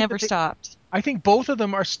 I and they don't think never that stopped. I think both of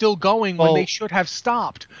them are still going when they Well, should have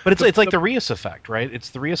stopped. but it's like the Rios effect, right? It's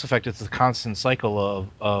the Rios effect. It's the constant cycle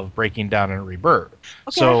of breaking down and rebirth.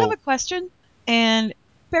 Okay, I have So a question, and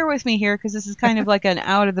bear with me here because this is kind of like an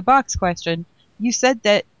out of the box question. You said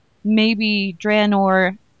that maybe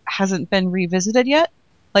Draenor hasn't been revisited yet,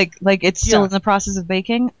 like it's still Yeah, in the process of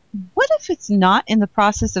baking. What if it's not in the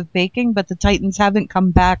process of baking, but the Titans haven't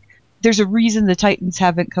come back? There's a reason the Titans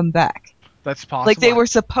haven't come back. that's Like they possible. were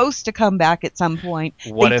supposed to come back at some point.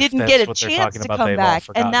 They what if didn't get that's a what they're chance talking to about? come They've all back, and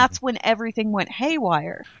forgotten. that's when everything went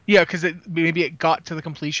haywire. Yeah, because maybe it got to the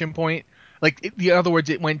completion point. Like, in other words,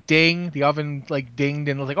 it went ding, the oven like dinged,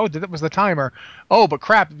 and was like, oh, that was the timer. Oh, but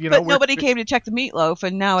crap, But we're nobody came to check the meatloaf,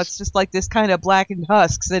 and now it's just like this kind of blackened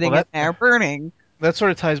husk Well, sitting in that there burning. that sort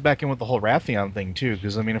of ties back in with the whole Rathion thing too,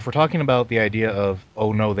 because I mean, if we're talking about the idea of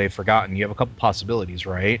oh no, they've forgotten, you have a couple possibilities,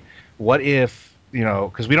 right? What if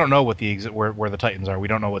because we don't know what where the Titans are, we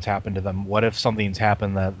don't know what's happened to them. What if something's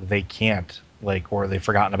happened that they can't or they've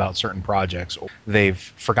forgotten about certain projects, or they've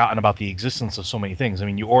forgotten about the existence of so many things. I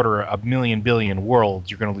mean, you order a million billion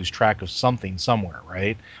worlds, you're going to lose track of something somewhere,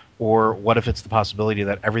 right? Or what if it's the possibility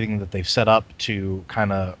that everything that they've set up to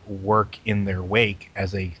kind of work in their wake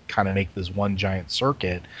as they kind of make this one giant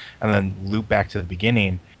circuit and then loop back to the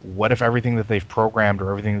beginning? What if everything that they've programmed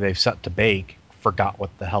or everything they've set to bake forgot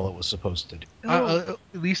what the hell it was supposed to do? at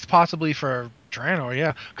least possibly for Draenor,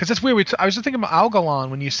 yeah. Because it's weird. I was just thinking about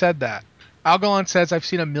Algalon when you said that. Algalon says, "I've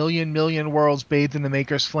seen a million worlds bathed in the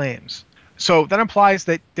Maker's flames." So that implies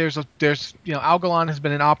that there's Algalon has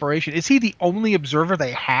been in operation. Is he the only observer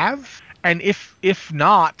they have? And if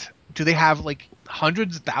not, do they have like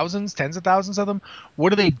hundreds of thousands, tens of thousands of them? What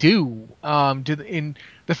do they do?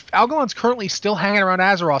 Algalon's currently still hanging around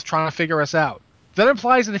Azeroth trying to figure us out. That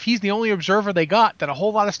implies that if he's the only observer they got, that a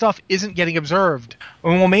whole lot of stuff isn't getting observed.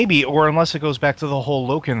 Well, maybe, or unless it goes back to the whole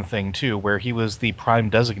Loken thing too, where he was the prime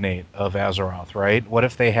designate of Azeroth, right? What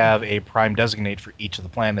if they have a prime designate for each of the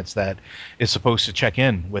planets that is supposed to check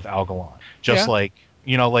in with Algalon? Just Yeah. like,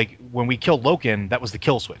 like when we killed Loken, that was the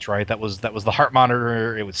kill switch, right? That was the heart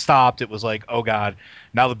monitor. It was stopped. It was like, oh god,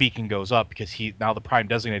 now the beacon goes up because now the prime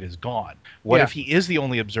designate is gone. What Yeah. if he is the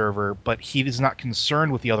only observer, but he is not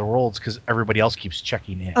concerned with the other worlds because everybody else keeps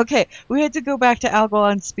checking in? Okay, we had to go back to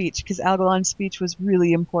Algalon's speech because Algalon's speech was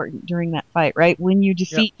really important during that fight, right? When you Yep.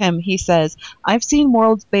 defeat him, he says, I've seen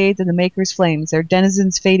worlds bathed in the Maker's flames, their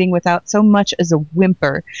denizens fading without so much as a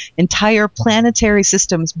whimper, entire planetary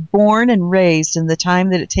systems born and raised in the time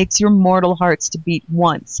that it takes your mortal hearts to beat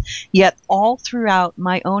once. Yet all throughout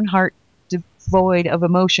my own heart devoid of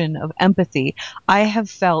emotion, of empathy, I have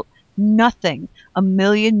felt nothing, a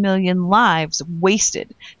million lives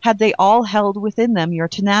wasted. Had they all held within them your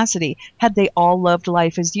tenacity, had they all loved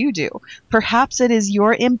life as you do, perhaps it is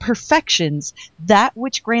your imperfections, that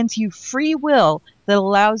which grants you free will, that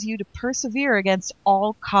allows you to persevere against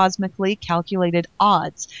all cosmically calculated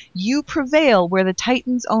odds. You prevail where the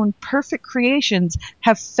Titan's own perfect creations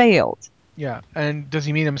have failed. Yeah. And does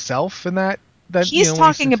he mean himself in that? He's When he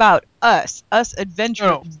talking says about us no,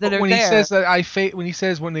 adventurers that but are when he there. says that when he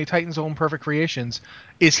says when the Titan's own perfect creations,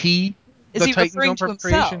 is he Is the he Titan's referring own to perfect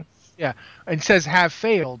creation? himself? Yeah. And says have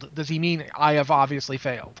failed. Does he mean I have obviously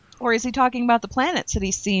failed? Or is he talking about the planets that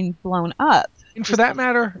he's seen blown up? And for Just, that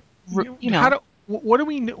matter, you know, what do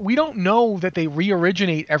we don't know that they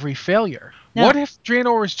re-originate every failure. no. What if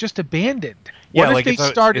Draenor is just abandoned? Yeah, What if like they it's a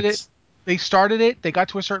started it? it's They started it. They got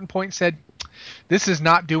to a certain point and said, "This is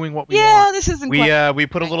not doing what we Yeah, want." this isn't quite we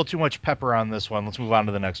put a right. little too much pepper on this one. Let's move on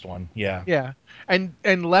to the next one. Yeah. Yeah, and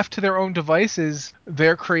left to their own devices,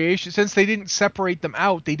 their creation, since they didn't separate them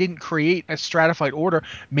out, they didn't create a stratified order.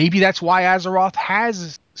 Maybe that's why Azeroth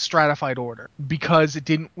has stratified order, because it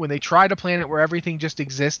didn't. When they tried a planet where everything just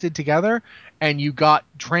existed together, and you got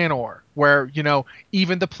Draenor, where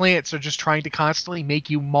even the plants are just trying to constantly make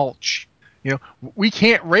you mulch. We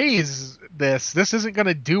can't raise this. This isn't going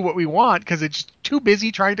to do what we want because it's too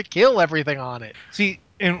busy trying to kill everything on it. See,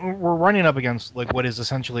 and we're running up against like what is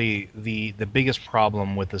essentially the biggest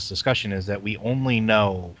problem with this discussion is that we only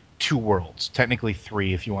know two worlds, technically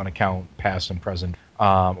three if you want to count past and present,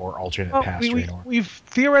 or alternate Well, past Draenor.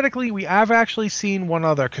 we have actually seen one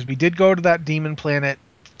other because we did go to that demon planet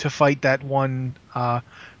to fight that one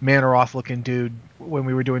Manaroth looking dude when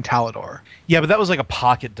we were doing Talador. Yeah, but that was like a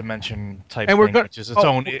pocket dimension type And we're thing, gonna which is its oh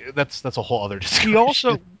own. That's a whole other we discussion.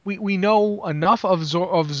 also we know enough of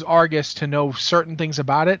Argus to know certain things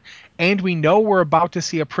about it, and we know we're about to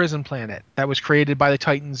see a prison planet that was created by the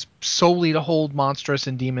Titans solely to hold monstrous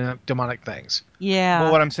and demonic things. Well,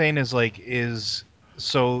 Yeah. what I'm saying is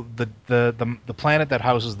so the planet that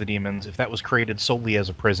houses the demons, if that was created solely as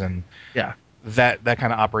a prison, Yeah, that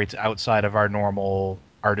kind of operates outside of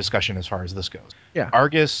our discussion as far as this goes. yeah,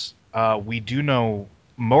 Argus, we do know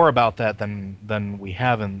more about that than we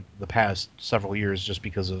have in the past several years, just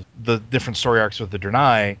because of the different story arcs with the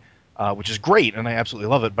Draenei, which is great, and I absolutely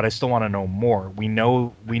love it. But I still want to know more. We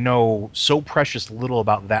know so precious little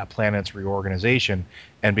about that planet's reorganization,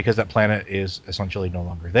 and because that planet is essentially no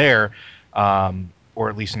longer there, or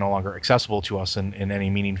at least no longer accessible to us in any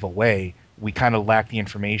meaningful way, we kind of lack the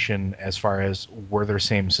information as far as were their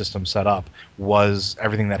same system set up. Was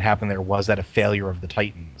everything that happened there, was that a failure of the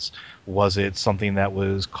Titans? Was it something that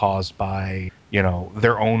was caused by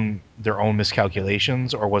their own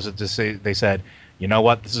miscalculations, or was it just they said, you know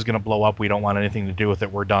what, this is going to blow up, we don't want anything to do with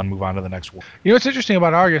it, we're done, move on to the next war? What's interesting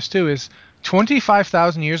about Argus too is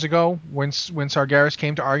 25,000 years ago, when Sargeras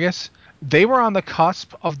came to Argus, they were on the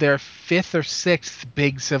cusp of their fifth or sixth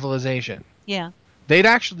big civilization. Yeah.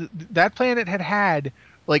 That planet had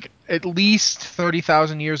like at least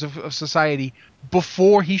 30,000 years of society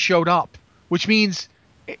before he showed up, which means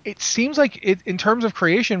it seems like in terms of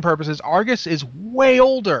creation purposes, Argus is way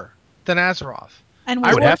older than Azeroth. And I It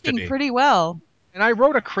was would wrote have to working be. pretty well. and I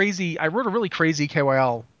wrote a really crazy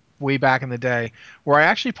KYL way back in the day where I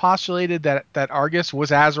actually postulated that Argus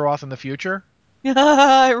was Azeroth in the future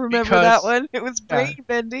I remember that because one. It was yeah, brain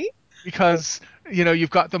bendy. because you've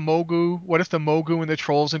got the Mogu. What if the Mogu and the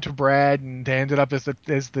trolls interbred and they ended up as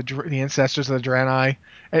the ancestors of the Draenei?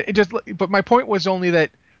 But my point was only that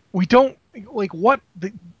we don't like what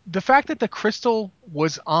the fact that the crystal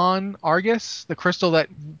was on Argus, the crystal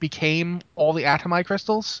that became all the Atomite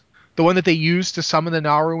crystals, the one that they used to summon the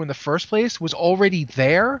Naru in the first place, was already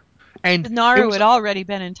there, and The Naru had already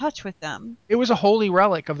been in touch with them, it was a holy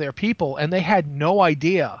relic of their people, and they had no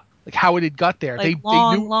idea like how it had got there. like They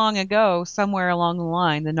long, knew long ago, somewhere along the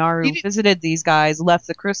line. The they Naru didn't, visited these guys, left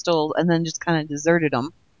the crystal, and then just kind of deserted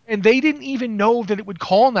them. and they didn't even know that it would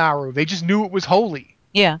call Naru. They just knew it was holy.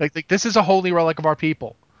 Yeah. Like this is a holy relic of our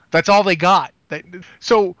people. That's all they got.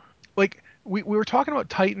 So like we were talking about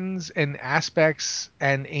titans and aspects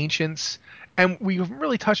and ancients, and we haven't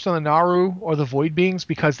really touched on the Naru or the void beings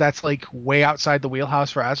because that's like way outside the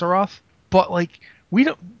wheelhouse for Azeroth. But like we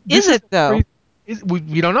don't. Is This is it though?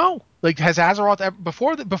 we don't know. Like has Azeroth ever,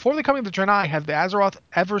 before the coming of the Draenei, have the Azeroth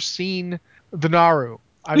ever seen the Naru?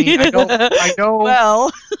 I mean, I know,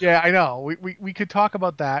 Well, yeah, I know. We could talk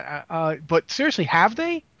about that. But seriously, have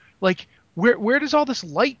they? Like, where does all this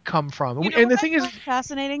light come from? you know And what the I thing is, find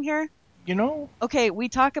fascinating here? You know, Okay, we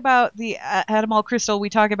talk about the Adamal crystal. We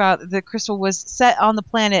talk about the crystal was set on the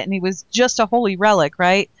planet and he was just a holy relic,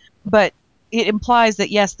 right? But it implies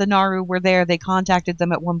that yes, the Naru were there. They contacted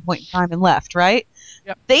them at one point in time and left, right?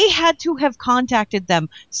 yep, They had to have contacted them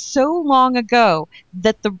so long ago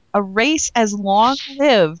that a race as long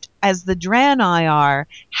lived as the Draenei are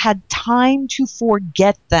had time to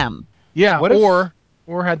forget them. yeah, what if?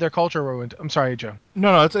 or had their culture ruined. I'm sorry, Joe.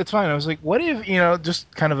 No, it's fine. I was like, what if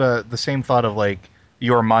just kind of the same thought of like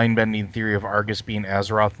your mind bending theory of Argus being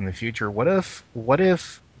Azeroth in the future. What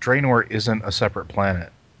if Draenor isn't a separate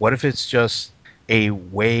planet? What if it's just a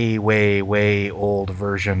way, way, way old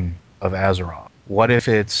version of Azeroth? What if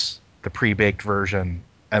it's the pre-baked version,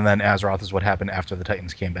 and then Azeroth is what happened after the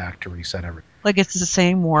Titans came back to reset everything? Like it's the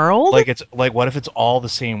same world? Like it's like what if it's all the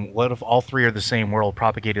same? What if all three are the same world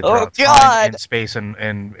propagated Oh throughout time God, and space and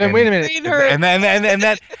and Then wait and a minute. brain and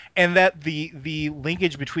hurt. that the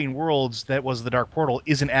linkage between worlds that was the dark portal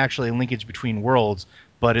isn't actually a linkage between worlds,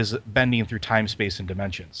 but is bending through time, space, and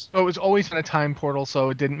dimensions. So it was always been a time portal,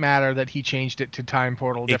 so it didn't matter that he changed it to time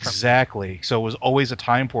portal different. Exactly. So it was always a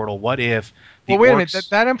time portal. What if the Well, wait a minute. That orcs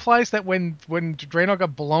that implies that when Draenor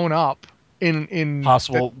got blown up in that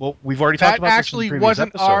possible? Well, we've already talked that about this in the actually previous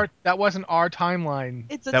wasn't episode. our timeline.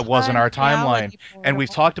 It's a That wasn't time our timeline. reality And we've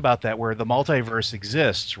portal. talked about that where the multiverse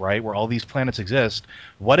exists, right? Where all these planets exist.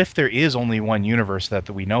 What if there is only one universe that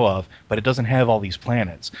we know of, but it doesn't have all these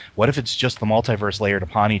planets? What if it's just the multiverse layered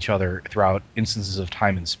upon each other throughout instances of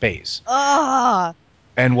time and space? Ah,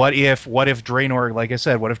 And what if Draenor, like I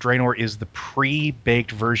said, what if Draenor is the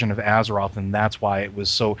pre-baked version of Azeroth, and that's why it was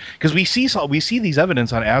so? Because we see these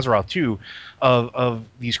evidence on Azeroth too, of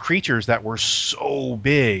these creatures that were so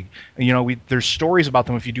big. And, there's stories about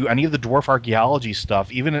them if you do any of the dwarf archaeology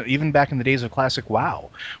stuff, even back in the days of classic WoW,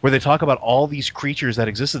 where they talk about all these creatures that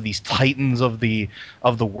existed, these titans of the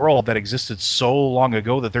world that existed so long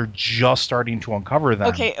ago that they're just starting to uncover them.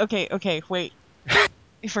 okay, wait.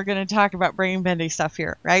 If we're going to talk about brain bending stuff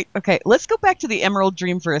here, right? Okay, let's go back to the Emerald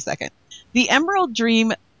Dream for a second. The Emerald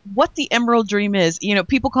Dream, what the Emerald Dream is,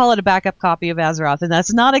 people call it a backup copy of Azeroth, and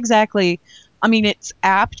that's not exactly, I mean, it's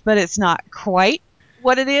apt, but it's not quite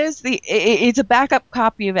what it is. It's a backup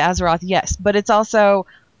copy of Azeroth, yes, but it's also,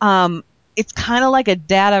 it's kind of like a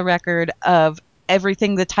data record of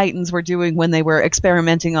everything the Titans were doing when they were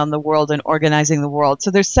experimenting on the world and organizing the world.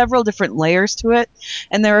 So there's several different layers to it,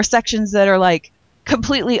 and there are sections that are like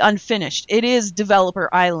completely unfinished. It is developer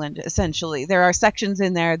island essentially. There are sections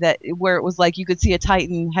in there that where it was like you could see a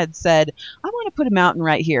Titan had said, "I want to put a mountain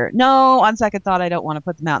right here." No, on second thought, I don't want to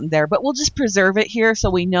put the mountain there, but we'll just preserve it here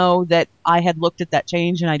so we know that I had looked at that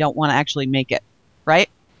change and I don't want to actually make it. Right?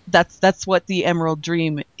 That's what the Emerald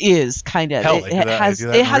Dream is kind of. Hell, It, they do it that. They has do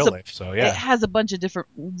that it in has real a life. So it yeah. has a bunch of different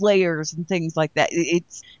layers and things like that.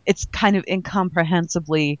 It's kind of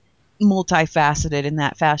incomprehensibly multifaceted in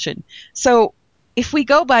that fashion. So if we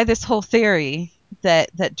go by this whole theory that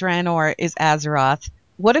Draenor is Azeroth,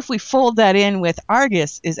 what if we fold that in with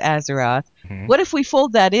Argus is Azeroth? Mhm. What if we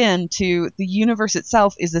fold that in to the universe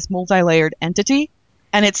itself is this multi-layered entity?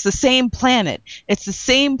 And it's the same planet. It's the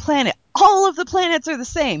same planet. All of the planets are the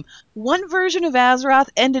same. One version of Azeroth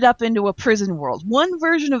ended up into a prison world. One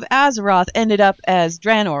version of Azeroth ended up as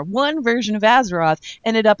Draenor. One version of Azeroth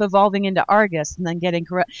ended up evolving into Argus and then getting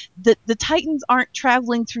corrupt. The Titans aren't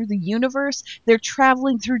traveling through the universe. They're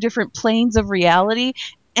traveling through different planes of reality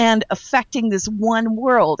and affecting this one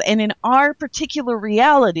world. And in our particular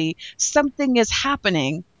reality, something is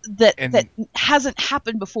happening that And hasn't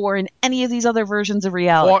happened before in any of these other versions of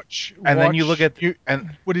reality. And then you look at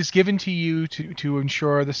what is given to you to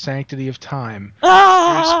ensure the sanctity of time. There's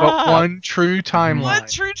Ah! but one true timeline. One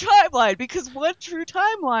true timeline, because one true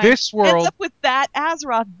timeline This world ends up with that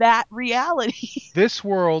Azeroth, that reality. This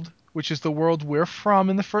world, which is the world we're from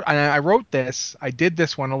in the first, and I wrote this, I did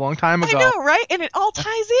this one a long time ago. I know, right? And it all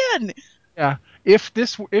ties in. Yeah. If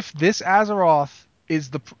this Azeroth is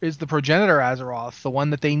the progenitor Azeroth, the one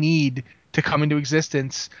that they need to come into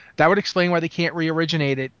existence, that would explain why they can't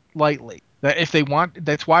re-originate it lightly. That if they want,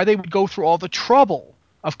 that's why they would go through all the trouble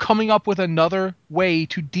of coming up with another way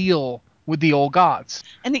to deal with the old gods.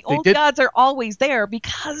 And the They old did, gods are always there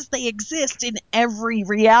because they exist in every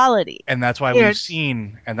reality. and that's why we've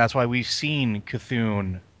seen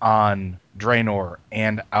Cthulhu on Draenor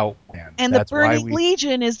and Outland. And That's the why Burning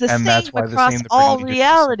Legion is the and same that's why across the all Burning Legion is the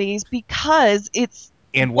same. realities because it's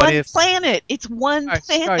And what one if planet. It's one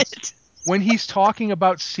planet. guys, when he's talking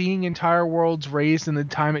about seeing entire worlds raised in the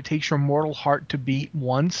time it takes your mortal heart to beat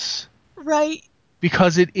once, Right?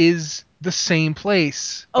 because it is the same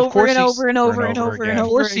place. Of Over course and over and over and over over and again. Of over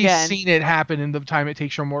course he's again. seen it happen in the time it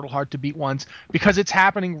takes your mortal heart to beat once, because it's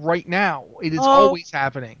happening right now. It is Oh. always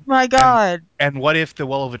happening. My God. And what if the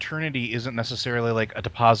Well of Eternity isn't necessarily like a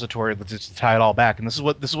depository that's just to tie it all back? And this is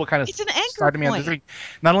what kind of It's an anchor started me on point. this thing.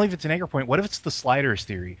 Not only if it's an anchor point, what if it's the sliders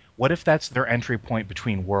theory? What if that's their entry point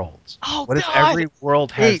between worlds? Oh, What if God. every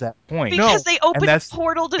world has that point? Because they opened a that's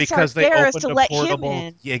portal to because they Sargeras opened to a let him portable.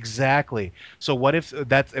 in. Yeah, exactly. So what if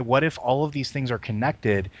all of these things are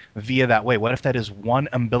connected via that way? What if that is one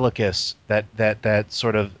umbilicus that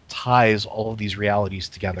sort of ties all of these realities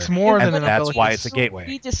together? It's more than an that's umbilicus. why it's a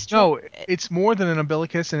gateway. No, it's more than an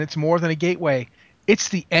umbilicus, and it's more than a gateway. It's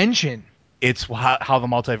the engine. It's how the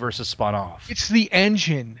multiverse is spun off. It's the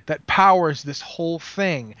engine that powers this whole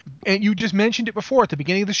thing. And you just mentioned it before at the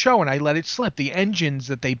beginning of the show, and I let it slip. The engines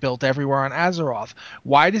that they built everywhere on Azeroth.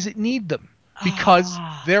 Why does it need them? Because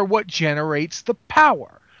they're what generates the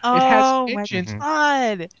power. Oh, it has my engines.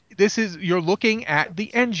 God. You're looking at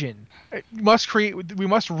the engine. We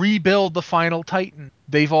must rebuild the final Titan.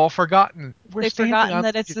 They've all forgotten. They've forgotten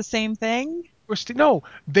that it's the same thing? No,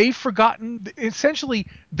 they've forgotten, essentially,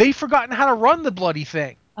 they've forgotten how to run the bloody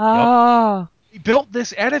thing. Oh. They built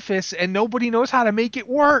this edifice and nobody knows how to make it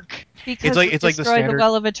work. Because it's like the standard. The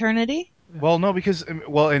Well of Eternity? Well, no, because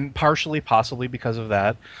and partially, possibly because of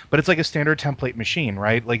that, but it's like a standard template machine,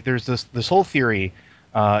 right? Like there's this whole theory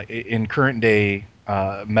in current day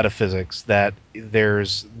metaphysics that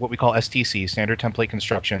there's what we call STC, standard template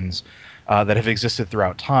constructions, that have existed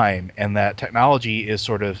throughout time, and that technology is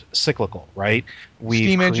sort of cyclical, right?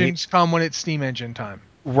 Steam engines come when it's steam engine time.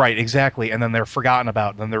 Right, exactly, and then they're forgotten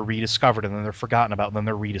about, and then they're rediscovered, and then they're forgotten about, and then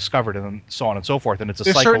they're rediscovered, and then so on and so forth. And it's a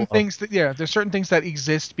there's cycle. There's certain things that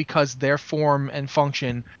exist because their form and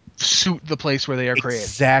function suit the place where they are created.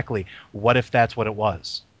 Exactly. What if that's what it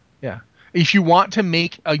was? Yeah. If you want to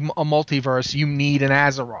make a multiverse, you need an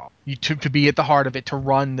Azeroth to be at the heart of it to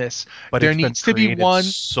run this. But there needs to be one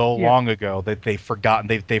so long ago that they've forgotten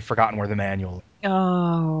where the manual.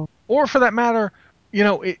 Oh. Or for that matter,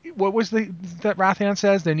 what was that Rathian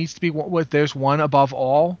says? There needs to be there's one above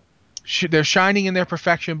all. They're shining in their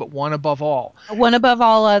perfection, but one above all. One above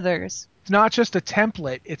all others. It's not just a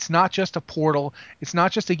template. It's not just a portal. It's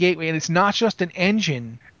not just a gateway, and it's not just an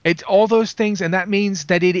engine. It's all those things, and that means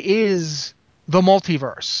that it is the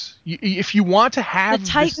multiverse. If you want to have the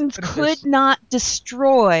Titans could not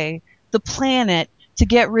destroy the planet to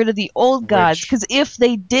get rid of the old gods, because if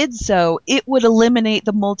they did so, it would eliminate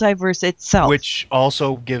the multiverse itself. Which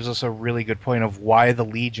also gives us a really good point of why the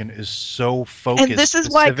Legion is so focused. And this is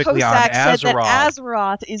why Cossack said that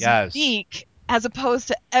Azeroth is unique as opposed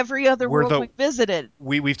to every other world we visited.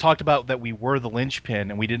 We've talked about that we were the linchpin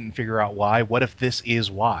and we didn't figure out why. What if this is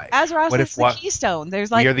why? Azeroth is the keystone.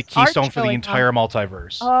 There's like we are the keystone for the entire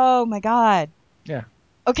multiverse. Oh my God. Yeah.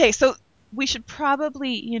 Okay, so we should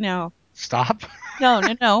probably, Stop.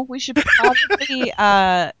 No. We should probably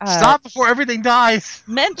stop before everything dies.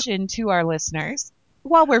 Mention to our listeners,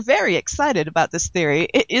 while we're very excited about this theory,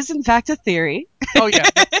 it is in fact a theory. Oh yeah.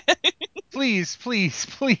 Please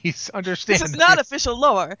understand. This is not official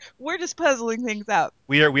lore. We're just puzzling things out.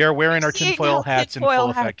 We are wearing our tinfoil hats in full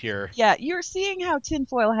effect here. Yeah, you're seeing how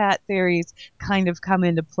tinfoil hat theories kind of come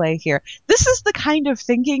into play here. This is the kind of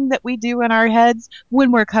thinking that we do in our heads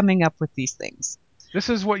when we're coming up with these things. This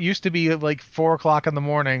is what used to be like 4 o'clock in the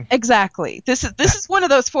morning. Exactly. This is one of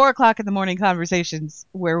those 4 o'clock in the morning conversations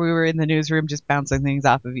where we were in the newsroom just bouncing things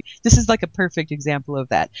off of you. This is like a perfect example of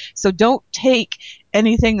that. So don't take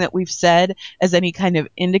anything that we've said as any kind of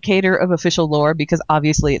indicator of official lore, because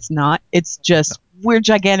obviously it's not. It's just we're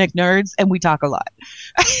gigantic nerds and we talk a lot.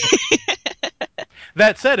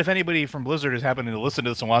 That said, if anybody from Blizzard is happening to listen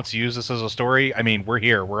to this and wants to use this as a story, I mean, we're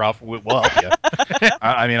here. We'll help you.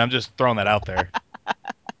 I mean, I'm just throwing that out there.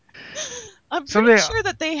 I'm pretty Someday, sure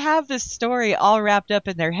that they have this story all wrapped up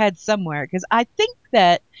in their head somewhere, because I think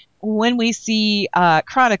that when we see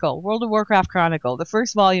Chronicle, World of Warcraft Chronicle, the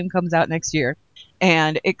first volume comes out next year,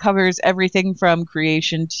 and it covers everything from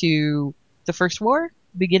creation to the First War,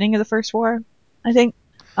 beginning of the First War, I think.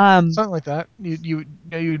 something like that.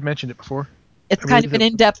 You'd mentioned it before. It's I kind of believe an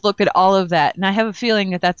that, in-depth look at all of that, and I have a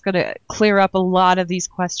feeling that that's going to clear up a lot of these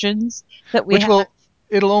questions that we which have.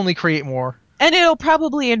 it'll only create more. And it'll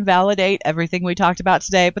probably invalidate everything we talked about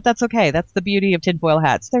today, but that's okay. That's the beauty of tinfoil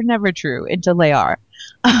hats. They're never true until they are.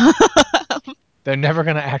 They're never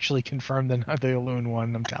going to actually confirm the Elune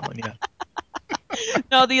one. I'm telling you.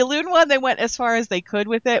 No, the Elune one, they went as far as they could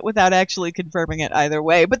with it without actually confirming it either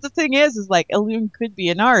way. But the thing is like Elune could be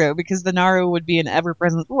a Naru, because the Naru would be an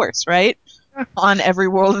ever-present force, right? On every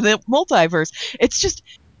world of the multiverse. It's just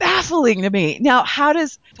baffling to me. Now,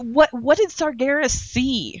 what did Sargeras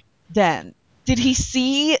see then? Did he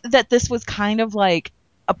see that this was kind of like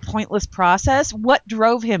a pointless process? What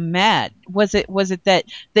drove him mad? Was it that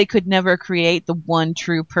they could never create the one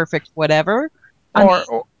true perfect whatever? I mean,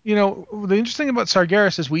 Or the interesting thing about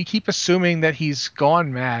Sargeras is we keep assuming that he's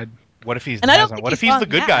gone mad. What if he and I don't hasn't? think What if he's he's the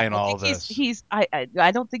gone good mad. guy in I all think of this?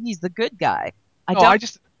 I don't think he's the good guy. I No, don't. I But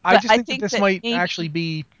just I think that think this that might maybe actually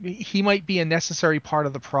be he might be a necessary part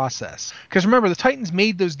of the process. Because remember, the Titans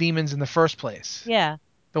made those demons in the first place. yeah.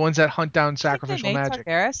 The ones that hunt down Do you think they sacrificial made magic.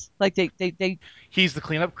 Sargeras? Like they He's the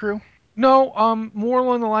cleanup crew. No, more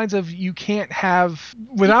along the lines of you can't have you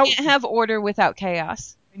without can't have order without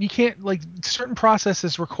chaos. you can't like certain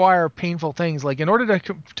processes require painful things. Like in order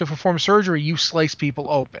to perform surgery, you slice people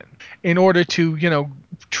open. In order to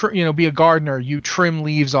be a gardener, you trim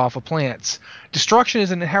leaves off of plants. Destruction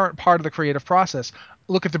is an inherent part of the creative process.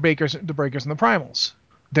 Look at the breakers, and the primals.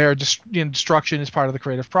 Their destruction is part of the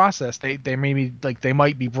creative process. They may be like they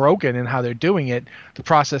might be broken in how they're doing it. The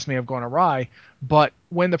process may have gone awry, but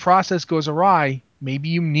when the process goes awry, maybe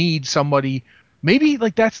you need somebody. Maybe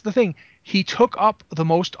like that's the thing. He took up the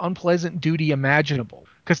most unpleasant duty imaginable.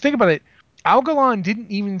 Because think about it, Algalon didn't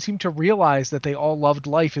even seem to realize that they all loved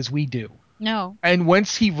life as we do. No. And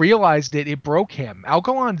once he realized it, it broke him.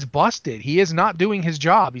 Algalon's busted. He is not doing his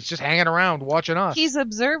job. He's just hanging around watching us. He's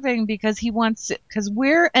observing because because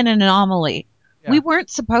we're an anomaly. We Yeah. weren't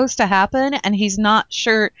supposed to happen, and he's not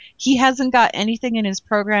sure. He hasn't got anything in his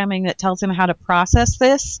programming that tells him how to process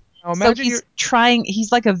this. Now So imagine you're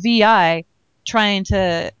he's like a VI trying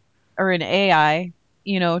to, or an AI,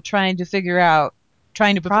 trying to figure out,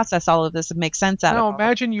 trying to the th- process all of this and make sense out of now all of it.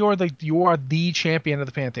 imagine you are the champion of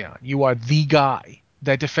the Pantheon. You are the guy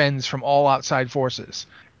that defends from all outside forces.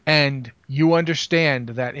 And you understand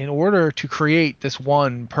that in order to create this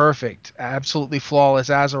one perfect, absolutely flawless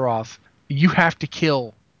Azeroth, you have to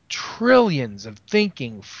kill trillions of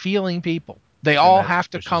thinking, feeling people. They And all that have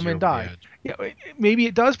just to pushes come you and over the die. edge. Yeah, maybe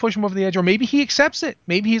it does push him over the edge, or maybe he accepts it.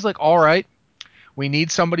 Maybe he's like, all right, we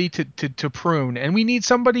need somebody to prune, and we need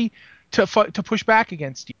somebody to push back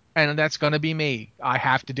against you, and that's going to be me. I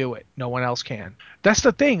have to do it. No one else can. That's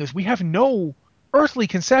the thing is we have no earthly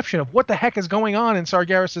conception of what the heck is going on in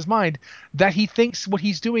Sargeras's mind that he thinks what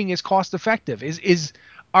he's doing is cost effective.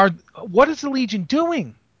 What is the Legion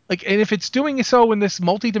doing? Like, and if it's doing so in this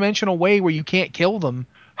multi-dimensional way where you can't kill them,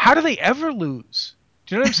 how do they ever lose?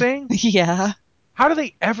 Do you know what I'm saying? Yeah. How do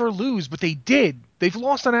they ever lose? But they did. They've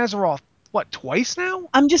lost on Azeroth, what, twice now?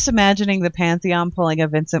 I'm just imagining the Pantheon pulling a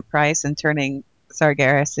Vincent Price and turning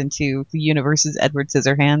Sargeras into the universe's Edward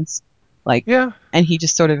Scissorhands. Like, Yeah. and he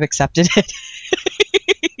just sort of accepted it.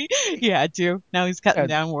 He had to. Now he's cutting Yeah.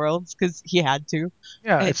 down worlds because he had to.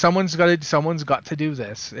 Yeah, It, it's someone's got to do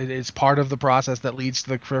this. It is part of the process that leads to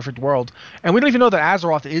the perfect world. And we don't even know that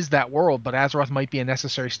Azeroth is that world, but Azeroth might be a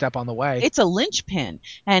necessary step on the way. it's a linchpin,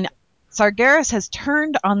 and Sargeras has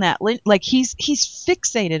turned on that like he's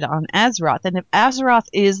fixated on Azeroth, and if Azeroth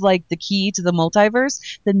is like the key to the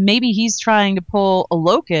multiverse, then maybe he's trying to pull a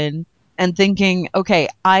Loken and thinking, okay,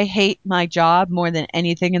 I hate my job more than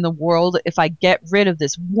anything in the world. If I get rid of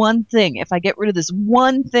this one thing, if I get rid of this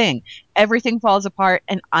one thing, everything falls apart,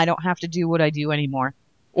 and I don't have to do what I do anymore.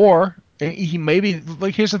 Or he maybe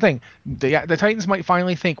like here's the thing. The Titans might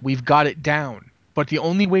finally think we've got it down. but the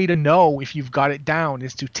only way to know if you've got it down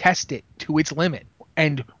is to test it to its limit.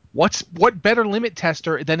 And what better limit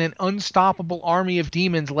tester than an unstoppable army of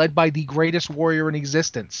demons led by the greatest warrior in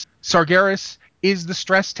existence? Sargeras is the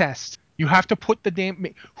stress test. You have to put the damn.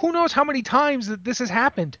 Who knows how many times that this has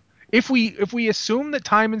happened? If we assume that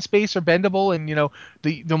time and space are bendable and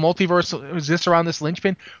the multiverse exists around this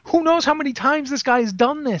linchpin, who knows how many times this guy has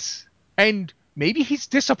done this? And maybe he's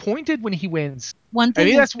disappointed when he wins. One I thing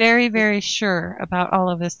mean, is that's very, very sure about all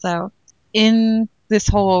of this, though. In this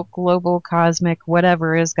whole global, cosmic,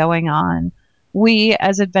 whatever is going on, we,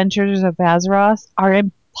 as adventurers of Azeroth, are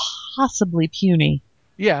impossibly puny.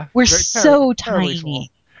 yeah, We're very so terribly small,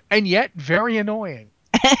 tiny. and yet very annoying.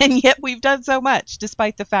 And yet we've done so much,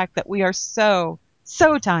 despite the fact that we are so,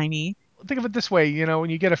 so tiny. Think of it this way: when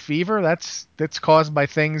you get a fever, that's caused by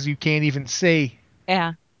things you can't even see,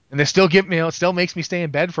 Yeah, and they still get me. It still makes me stay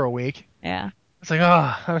in bed for a week. yeah. It's like,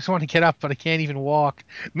 oh, I just want to get up, but I can't even walk.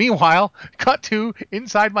 Meanwhile, cut to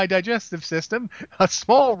inside my digestive system, a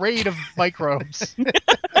small raid of microbes.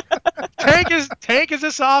 tank his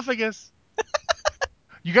esophagus.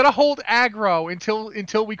 You gotta hold aggro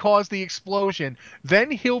until we cause the explosion.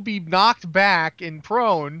 Then he'll be knocked back and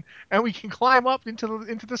prone, and we can climb up into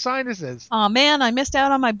the sinuses. Aw, man, I missed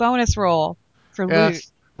out on my bonus roll for Yeah, loot.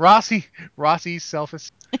 Rossi's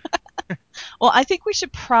selfish. Well, I think we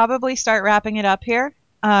should probably start wrapping it up here,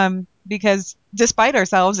 because despite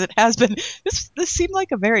ourselves, it has been this seemed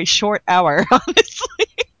like a very short hour. Honestly,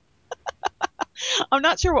 I'm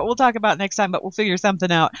not sure what we'll talk about next time, but we'll figure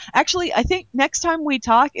something out. Actually, I think next time we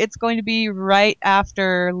talk, it's going to be right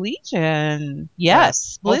after Legion. Yeah,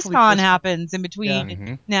 Yes, hopefully BlizzCon BlizzCon. happens in Yeah.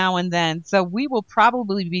 between now and then, so we will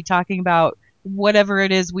probably be talking about whatever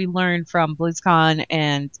it is we learned from BlizzCon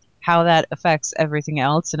and how that affects everything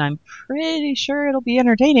else. And I'm pretty sure it'll be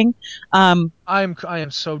entertaining. I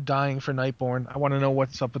am so dying for Nightborn. I want to know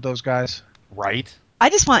what's up with those guys. Right? I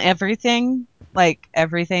just want everything, like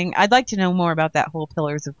everything. I'd like to know more about that whole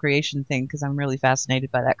Pillars of Creation thing because I'm really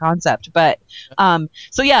fascinated by that concept. But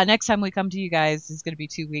so yeah, next time we come to you guys is going to be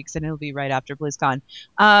 2 weeks, and it'll be right after BlizzCon.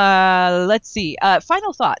 Let's see.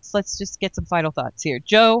 Final thoughts. Let's just get some final thoughts here.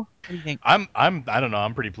 Joe, what do you think? I don't know.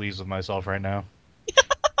 I'm pretty pleased with myself right now.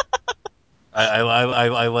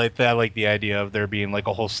 I like that. I like the idea of there being like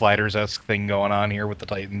a whole Sliders-esque thing going on here with the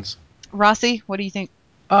Titans. Rossi, what do you think?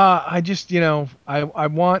 I just, I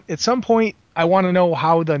want at some point I want to know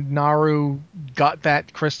how the Naru got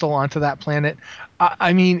that crystal onto that planet.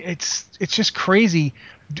 I mean, it's just crazy.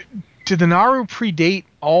 Do the Naru predate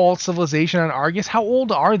all civilization on Argus? How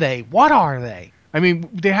old are they? What are they? I mean,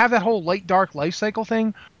 they have that whole light dark life cycle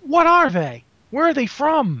thing. What are they? Where are they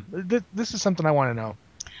from? This is something I want to know.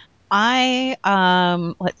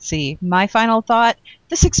 Let's see. My final thought.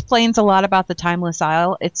 This explains a lot about the Timeless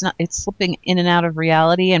Isle. It's slipping in and out of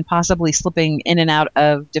reality and possibly slipping in and out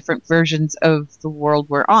of different versions of the world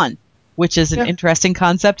we're on, which is an Yeah, interesting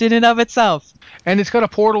concept in and of itself. and it's got a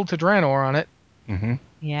portal to Draenor on it. Mm-hmm. Keep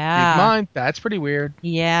in Yeah. mind, that's pretty weird.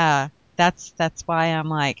 Yeah. That's why I'm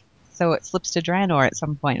like, so it slips to Draenor at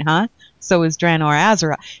some point, huh? So is Draenor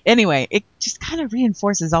Azeroth. Anyway, it just kind of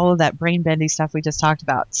reinforces all of that brain bendy stuff we just talked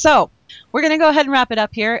about. So we're going to go ahead and wrap it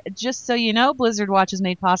up here. Just so you know, Blizzard Watch is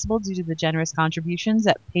made possible due to the generous contributions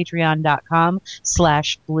at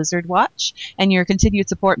patreon.com/BlizzardWatch. And your continued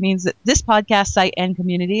support means that this podcast site and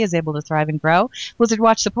community is able to thrive and grow. Blizzard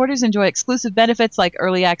Watch supporters enjoy exclusive benefits like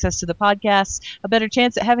early access to the podcast, a better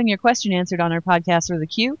chance at having your question answered on our podcast or the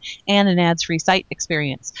queue, and an ads-free site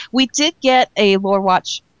experience. We did get a Lore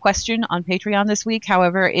Watch question on Patreon this week.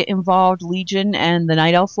 However, it involved Legion and the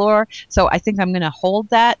Night Elf lore, so I think I'm going to hold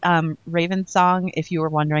that. Raven Song, if you were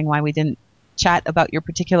wondering why we didn't chat about your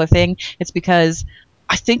particular thing, it's because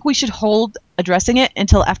I think we should hold addressing it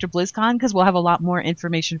until after BlizzCon because we'll have a lot more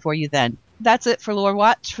information for you then. That's it for Lore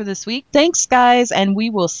Watch for this week. Thanks, guys, and we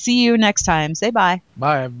will see you next time. Say bye.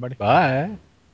 Bye, everybody. Bye.